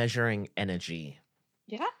measuring energy.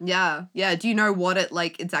 Yeah. Do you know what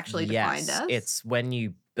it's actually defined Yes, as? it's when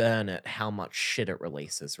you burn it, how much shit it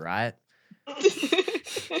releases, right?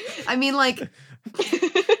 I mean, like,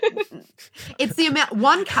 it's the amount,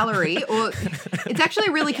 1 calorie, or it's actually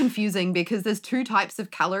really confusing because there's 2 types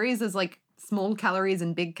of calories. There's like small calories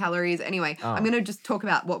and big calories. Anyway, I'm going to just talk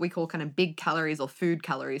about what we call kind of big calories or food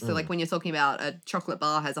calories. So like when you're talking about a chocolate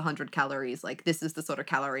bar has 100 calories, like this is the sort of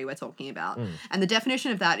calorie we're talking about. And the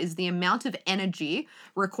definition of that is the amount of energy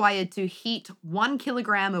required to heat 1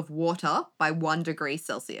 kilogram of water by 1 degree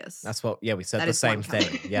Celsius. That's what, we said That the is same 1 thing.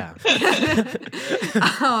 calorie. Yeah.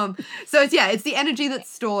 So it's the energy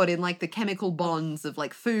that's stored in like the chemical bonds of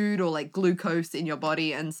like food or like glucose in your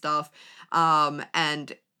body and stuff.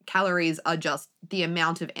 And calories are just the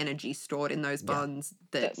amount of energy stored in those bonds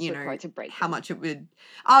that, That's required to break how them. much it would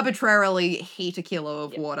arbitrarily heat a kilo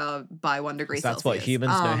of water by 1 degree 'Cause Celsius. that's what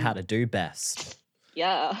humans know how to do best.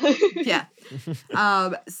 Yeah. Yeah.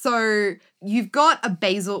 So you've got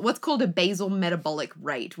what's called a basal metabolic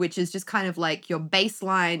rate, which is just kind of like your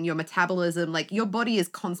baseline, your metabolism, like your body is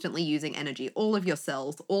constantly using energy. All of your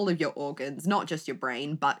cells, all of your organs, not just your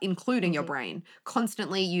brain, but including your brain,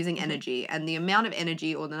 constantly using energy. And the amount of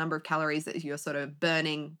energy or the number of calories that you're sort of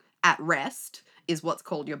burning at rest is what's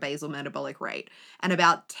called your basal metabolic rate. And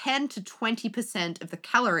about 10 to 20% of the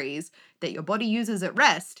calories that your body uses at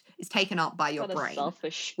rest is taken up by your What a brain.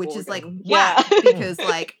 selfish Which is like, organ. wow, because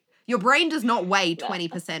like your brain does not weigh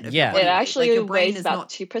 20% of Yeah. your body It weight. actually Like, your brain weighs is about not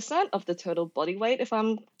 2% of the total body weight, if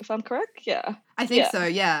I'm correct. Yeah. I think Yeah. so,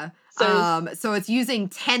 yeah. So So it's using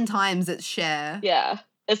 10 times its share. yeah,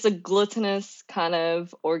 it's a glutinous kind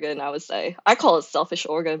of organ, I would say. I call it selfish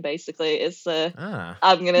organ. Basically, it's I'm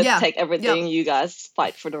gonna Yeah, take everything. You guys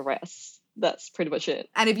fight for the rest. That's pretty much it.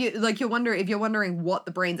 And if you're wondering what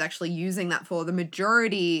the brain's actually using that for, the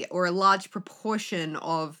majority or a large proportion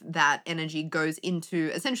of that energy goes into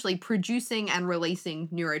essentially producing and releasing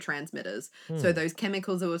neurotransmitters. So those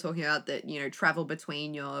chemicals that we're talking about that, travel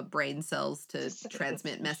between your brain cells to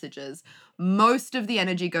transmit messages, most of the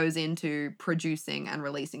energy goes into producing and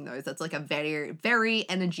releasing those. That's like a very, very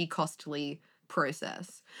energy costly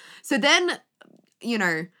process. So then,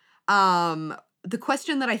 the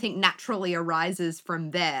question that I think naturally arises from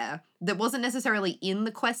there, that wasn't necessarily in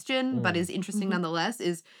the question, but is interesting nonetheless,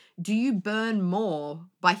 is do you burn more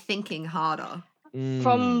by thinking harder?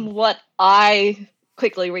 From what I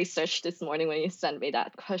quickly researched this morning when you sent me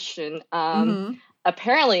that question,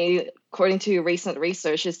 apparently, according to recent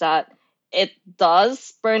research, is that it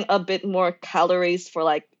does burn a bit more calories for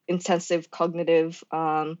like intensive cognitive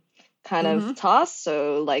kind of tasks.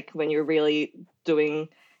 So like when you're really doing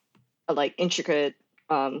like intricate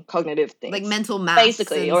cognitive things, like mental math,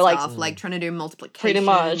 basically, and or like stuff, like trying to do multiplication pretty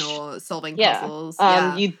much or solving puzzles.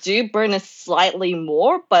 You do burn it slightly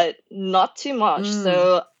more, but not too much.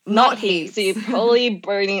 So not heaps. So you're probably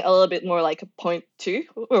burning a little bit more, like a 0.2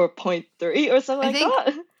 or 0.3 or something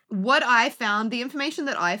that. What I found, the information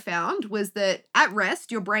that I found was that at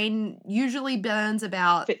rest, your brain usually burns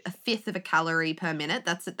about a fifth of a calorie per minute.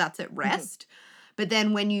 That's at rest. But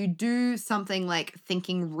then when you do something like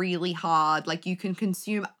thinking really hard, like you can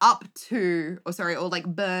consume burn up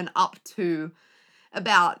to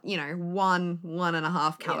about, you know,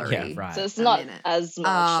 1.5 calorie. right. So it's a not minute. as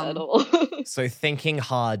much at all. So thinking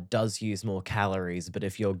hard does use more calories, but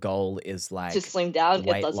if your goal is like To slim down,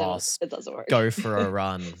 weight it loss, doesn't work. go for a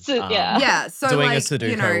run. So, yeah. Yeah, so doing like, a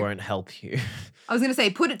Sudoku you know, won't help you. I was going to say,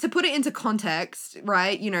 put it into context,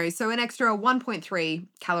 right? You know, so an extra 1.3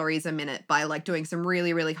 calories a minute by like doing some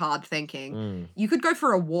really, really hard thinking. Mm. You could go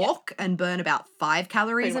for a walk and burn about 5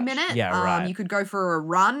 calories Pretty a much. minute. Yeah, right. You could go for a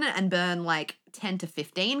run and burn like 10 to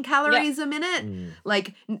 15 calories a minute. Mm.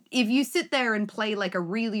 Like, if you sit there and play like a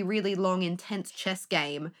really, really long, intense chess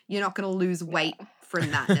game, you're not going to lose weight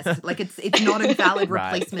from that. Like, it's not a valid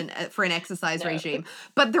Right. replacement for an exercise No. regime.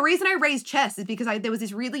 But the reason I raised chess is because there was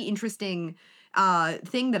this really interesting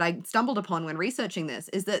thing that I stumbled upon when researching this,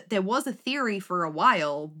 is that there was a theory for a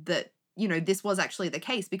while that, you know, this was actually the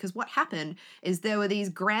case, because what happened is there were these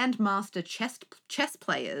grandmaster chess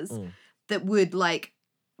players that would like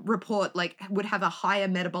report, like, would have a higher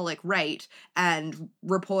metabolic rate and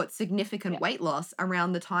report significant weight loss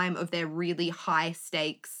around the time of their really high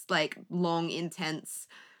stakes, like long, intense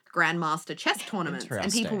grandmaster chess tournaments.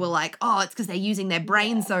 And people were like, oh, it's because they're using their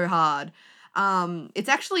brain so hard. It's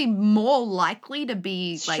actually more likely to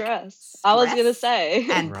be like Stress. I was gonna stress say.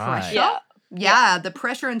 and Right. pressure. Yeah, the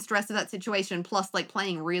pressure and stress of that situation, plus like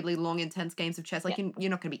playing really long, intense games of chess. Like you're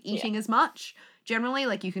not going to be eating as much generally.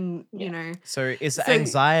 Like you can, you know. So is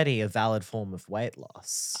anxiety a valid form of weight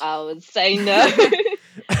loss? I would say no.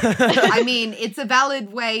 I mean, it's a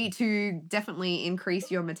valid way to definitely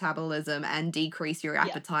increase your metabolism and decrease your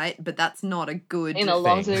appetite, but that's not a good In a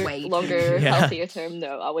way longer, Yeah. healthier term,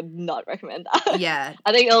 no, I would not recommend that. Yeah.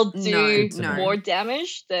 I think it'll do No. more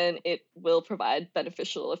damage than it will provide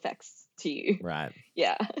beneficial effects to you. Right.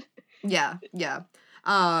 Yeah. Yeah.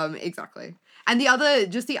 Exactly. And the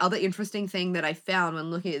other interesting thing that I found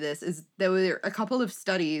when looking at this is there were a couple of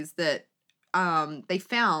studies that they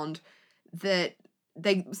found that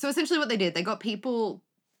so essentially what they did, they got people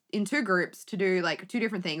in 2 groups to do like 2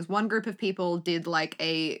 different things. One group of people did like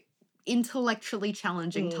a intellectually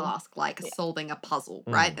challenging task, like solving a puzzle,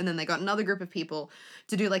 right? And then they got another group of people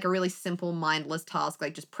to do like a really simple mindless task,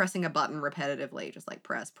 like just pressing a button repetitively, just like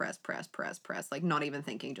press, like not even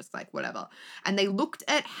thinking, just like whatever. And they looked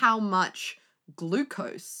at how much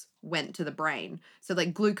glucose went to the brain. So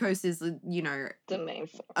like glucose is, you know, The main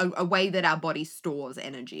form. a way that our body stores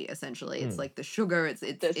energy, essentially. It's like the sugar,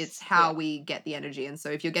 it's how we get the energy. And so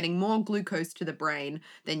if you're getting more glucose to the brain,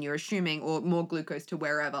 then you're assuming, or more glucose to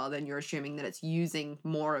wherever, then you're assuming that it's using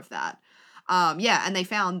more of that. And they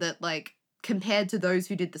found that like compared to those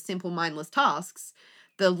who did the simple mindless tasks,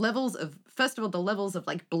 the levels of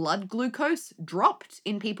like blood glucose dropped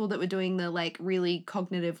in people that were doing the like really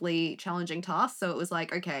cognitively challenging tasks. So it was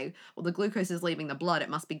like, okay, well, the glucose is leaving the blood, it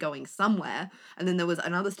must be going somewhere. And then there was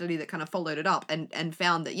another study that kind of followed it up and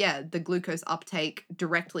found that, the glucose uptake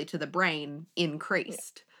directly to the brain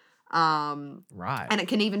increased. Right. And it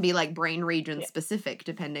can even be like brain region specific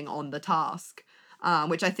depending on the task,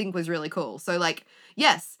 which I think was really cool. So like,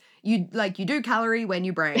 yes, you do calorie when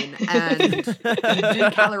you brain, and you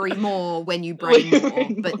do calorie more when you brain more,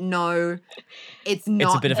 but no, it's not.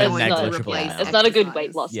 It's a bit of a negligible amount. It's not a good weight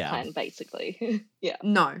exercise. loss Yeah. plan, basically. Yeah.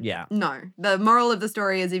 No. Yeah. No. The moral of the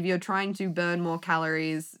story is if you're trying to burn more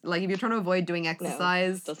calories, like if you're trying to avoid doing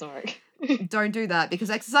exercise, Doesn't work. don't do that,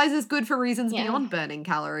 because exercise is good for reasons Yeah. beyond burning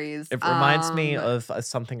calories. It reminds me of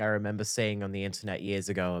something I remember seeing on the internet years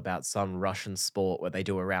ago about some Russian sport where they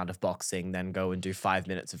do a round of boxing, then go and do 5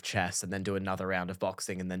 minutes of chess, and then do another round of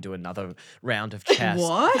boxing, and then do another round of chess.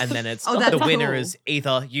 What? And then it's Oh, that's the winner cool. is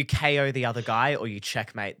either you KO the other guy or you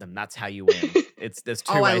checkmate them. That's how you win. There's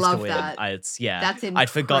 2 Oh, I ways love to win. that. That's That's I'd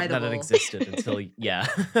forgotten that it incredible. existed until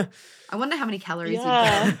I wonder how many calories you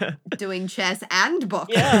Yeah. burn doing chess and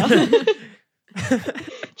boxing. Yeah.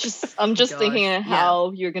 I'm just Gosh, thinking of yeah.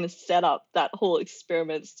 how you're gonna set up that whole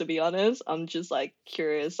experiments, to be honest. I'm just like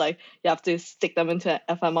curious, like you have to stick them into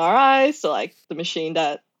fMRI, so like the machine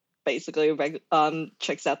that basically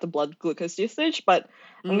checks out the blood glucose usage, but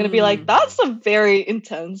I'm gonna be like, that's a very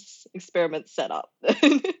intense experiment setup.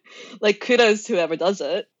 Like kudos to whoever does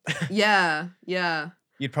it. Yeah.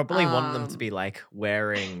 You'd probably want them to Um, be like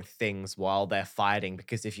wearing things while they're fighting,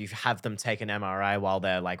 because if you have them take an MRI while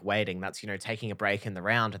they're like waiting, that's, taking a break in the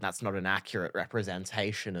round, and that's not an accurate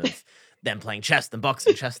representation of them playing chess, then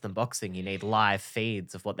boxing. You need live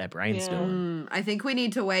feeds of what their brain's Yeah. doing. I think we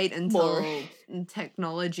need to wait until More.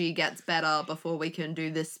 technology gets better before we can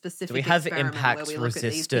do this specific Do we have experiment impact where we look at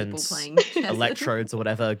these people resistance playing chess. electrodes or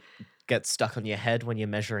whatever get stuck on your head when you're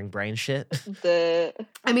measuring brain shit? The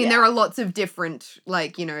I mean, Yeah. there are lots of different,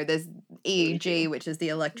 like, there's EEG, which is the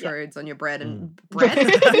electrodes on your bread and Mm.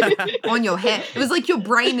 bread on your head. It was like your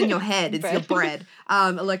brain and your head. It's your Bread.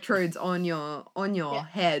 bread. Electrodes on your Yeah.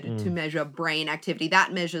 head to Mm. measure brain activity.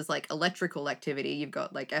 That measures like electrical activity. You've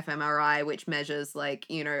got like fMRI, which measures like,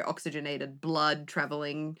 you know, oxygenated blood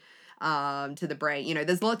traveling to the brain. You know,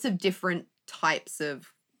 there's lots of different types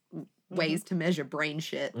of ways to measure brain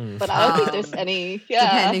shit. Mm. But I don't think there's Um, any. Yeah.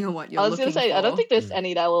 Depending on what you're I was looking gonna say, for. I don't think there's Mm.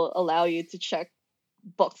 any that will allow you to check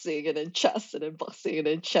boxing and then chest and then boxing and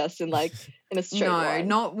then chest in like in a straight No, line.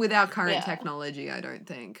 not with our current Yeah. technology, I don't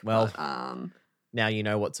think. Well, but, Now you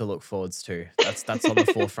know what to look forwards to. That's on the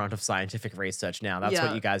forefront of scientific research now. That's Yeah,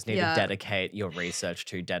 what you guys need yeah. to dedicate your research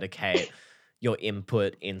to, dedicate your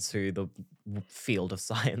input into the field of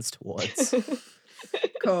science towards.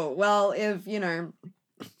 cool. Well, if, you know,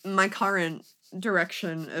 my current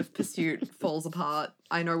direction of pursuit falls apart,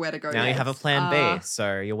 I know where to go Now you have a next. plan B,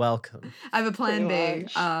 so you're welcome. I have a plan Pretty B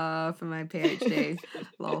much. For my PhD.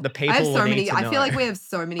 Lol. The I have people so will need many. to I feel like know. we have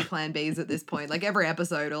so many plan Bs at this point. Like every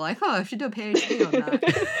episode, we're like, oh, I should do a PhD on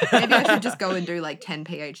that. Maybe I should just go and do like 10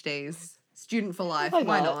 PhDs. Student for life.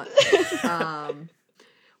 Why not?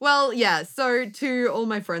 Well, yeah. So to all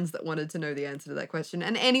my friends that wanted to know the answer to that question,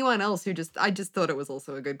 and anyone else who I just thought it was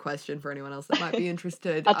also a good question for anyone else that might be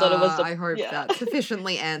interested. I thought it was I hope yeah. that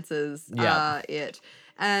sufficiently answers Yeah. it.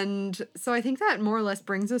 And so I think that more or less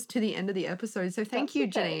brings us to the end of the episode. So thank That's you,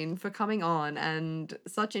 okay. Janine, for coming on and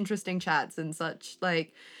such interesting chats and such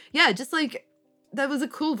like, yeah, just like that was a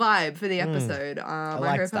cool vibe for the episode. I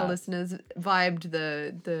liked hope our that. listeners vibed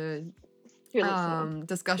the You're listening.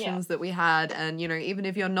 discussions that we had, and you know, even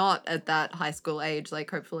if you're not at that high school age,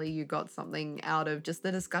 like hopefully you got something out of just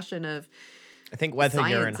the discussion of I think whether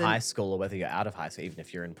you're in Science and- high school or whether you're out of high school, even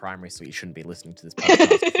if you're in primary school, you shouldn't be listening to this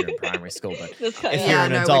podcast if you're in primary school. But That's kind if of you're yeah,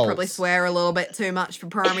 an no, we adult- probably swear a little bit too much for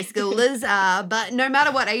primary schoolers. But no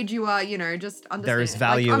matter what age you are, you know, just understand. there is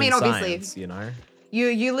value I mean, in obviously, science, you know?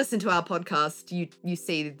 you listen to our podcast, you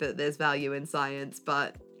see that there's value in science,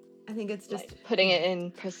 but I think it's just like putting it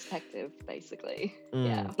in perspective, basically. Mm,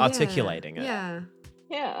 Yeah. Articulating it. Yeah.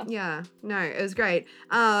 Yeah. Yeah, no, it was great.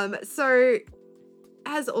 So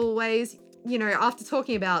as always, you know, after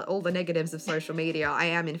talking about all the negatives of social media, I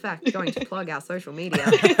am in fact going to plug our social media.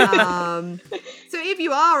 So if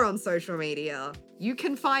you are on social media, you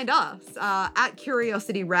can find us. At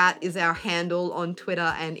Curiosity Rat is our handle on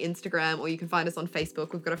Twitter and Instagram, or you can find us on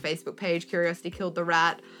Facebook. We've got a Facebook page, Curiosity Killed the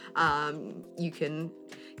Rat. You can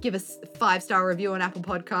give us a 5-star review on Apple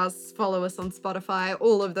Podcasts, follow us on Spotify,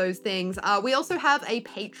 all of those things. We also have a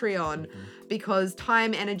Patreon because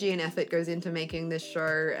time, energy, and effort goes into making this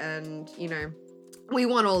show, and, you know, we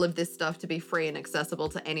want all of this stuff to be free and accessible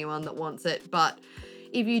to anyone that wants it. But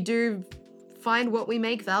if you do find what we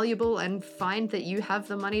make valuable and find that you have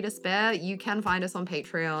the money to spare, you can find us on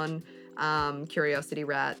Patreon, Curiosity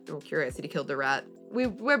Rat, or Curiosity Killed the Rat.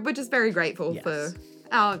 We're just very grateful Yes. for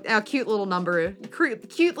our cute little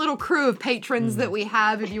cute little crew of patrons that we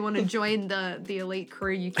have. If you want to join the elite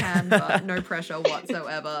crew, you can, but no pressure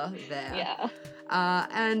whatsoever there. Yeah.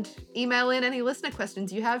 And email in any listener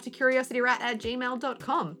questions you have to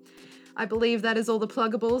curiosityrat@gmail.com. I believe that is all the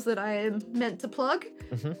pluggables that I am meant to plug.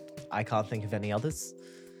 I can't think of any others.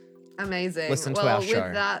 Amazing. Listen to well, our show.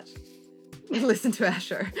 With that, listen to our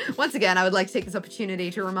show. Once again, I would like to take this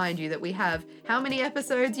opportunity to remind you that we have how many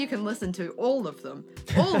episodes? You can listen to all of them.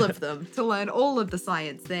 All of them to learn all of the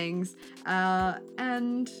science things.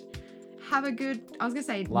 And have a good, I was going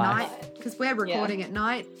to say Life. night, because we're recording at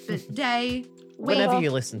night, but day, week, Whenever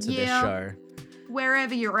you listen to this yeah, show,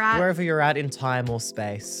 wherever you're at, wherever you're at in time or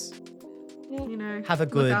space, you know, have a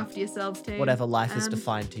good- look after yourselves too. whatever life is And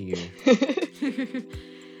defined to you.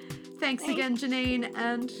 Thanks again, Janine,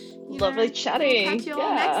 and you Lovely know, chatting. We'll catch you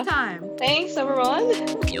all Yeah. next time. Thanks, everyone.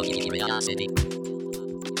 Curiosity.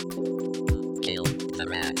 Kill the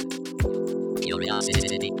rat.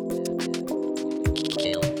 Curiosity.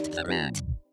 Kill the rat.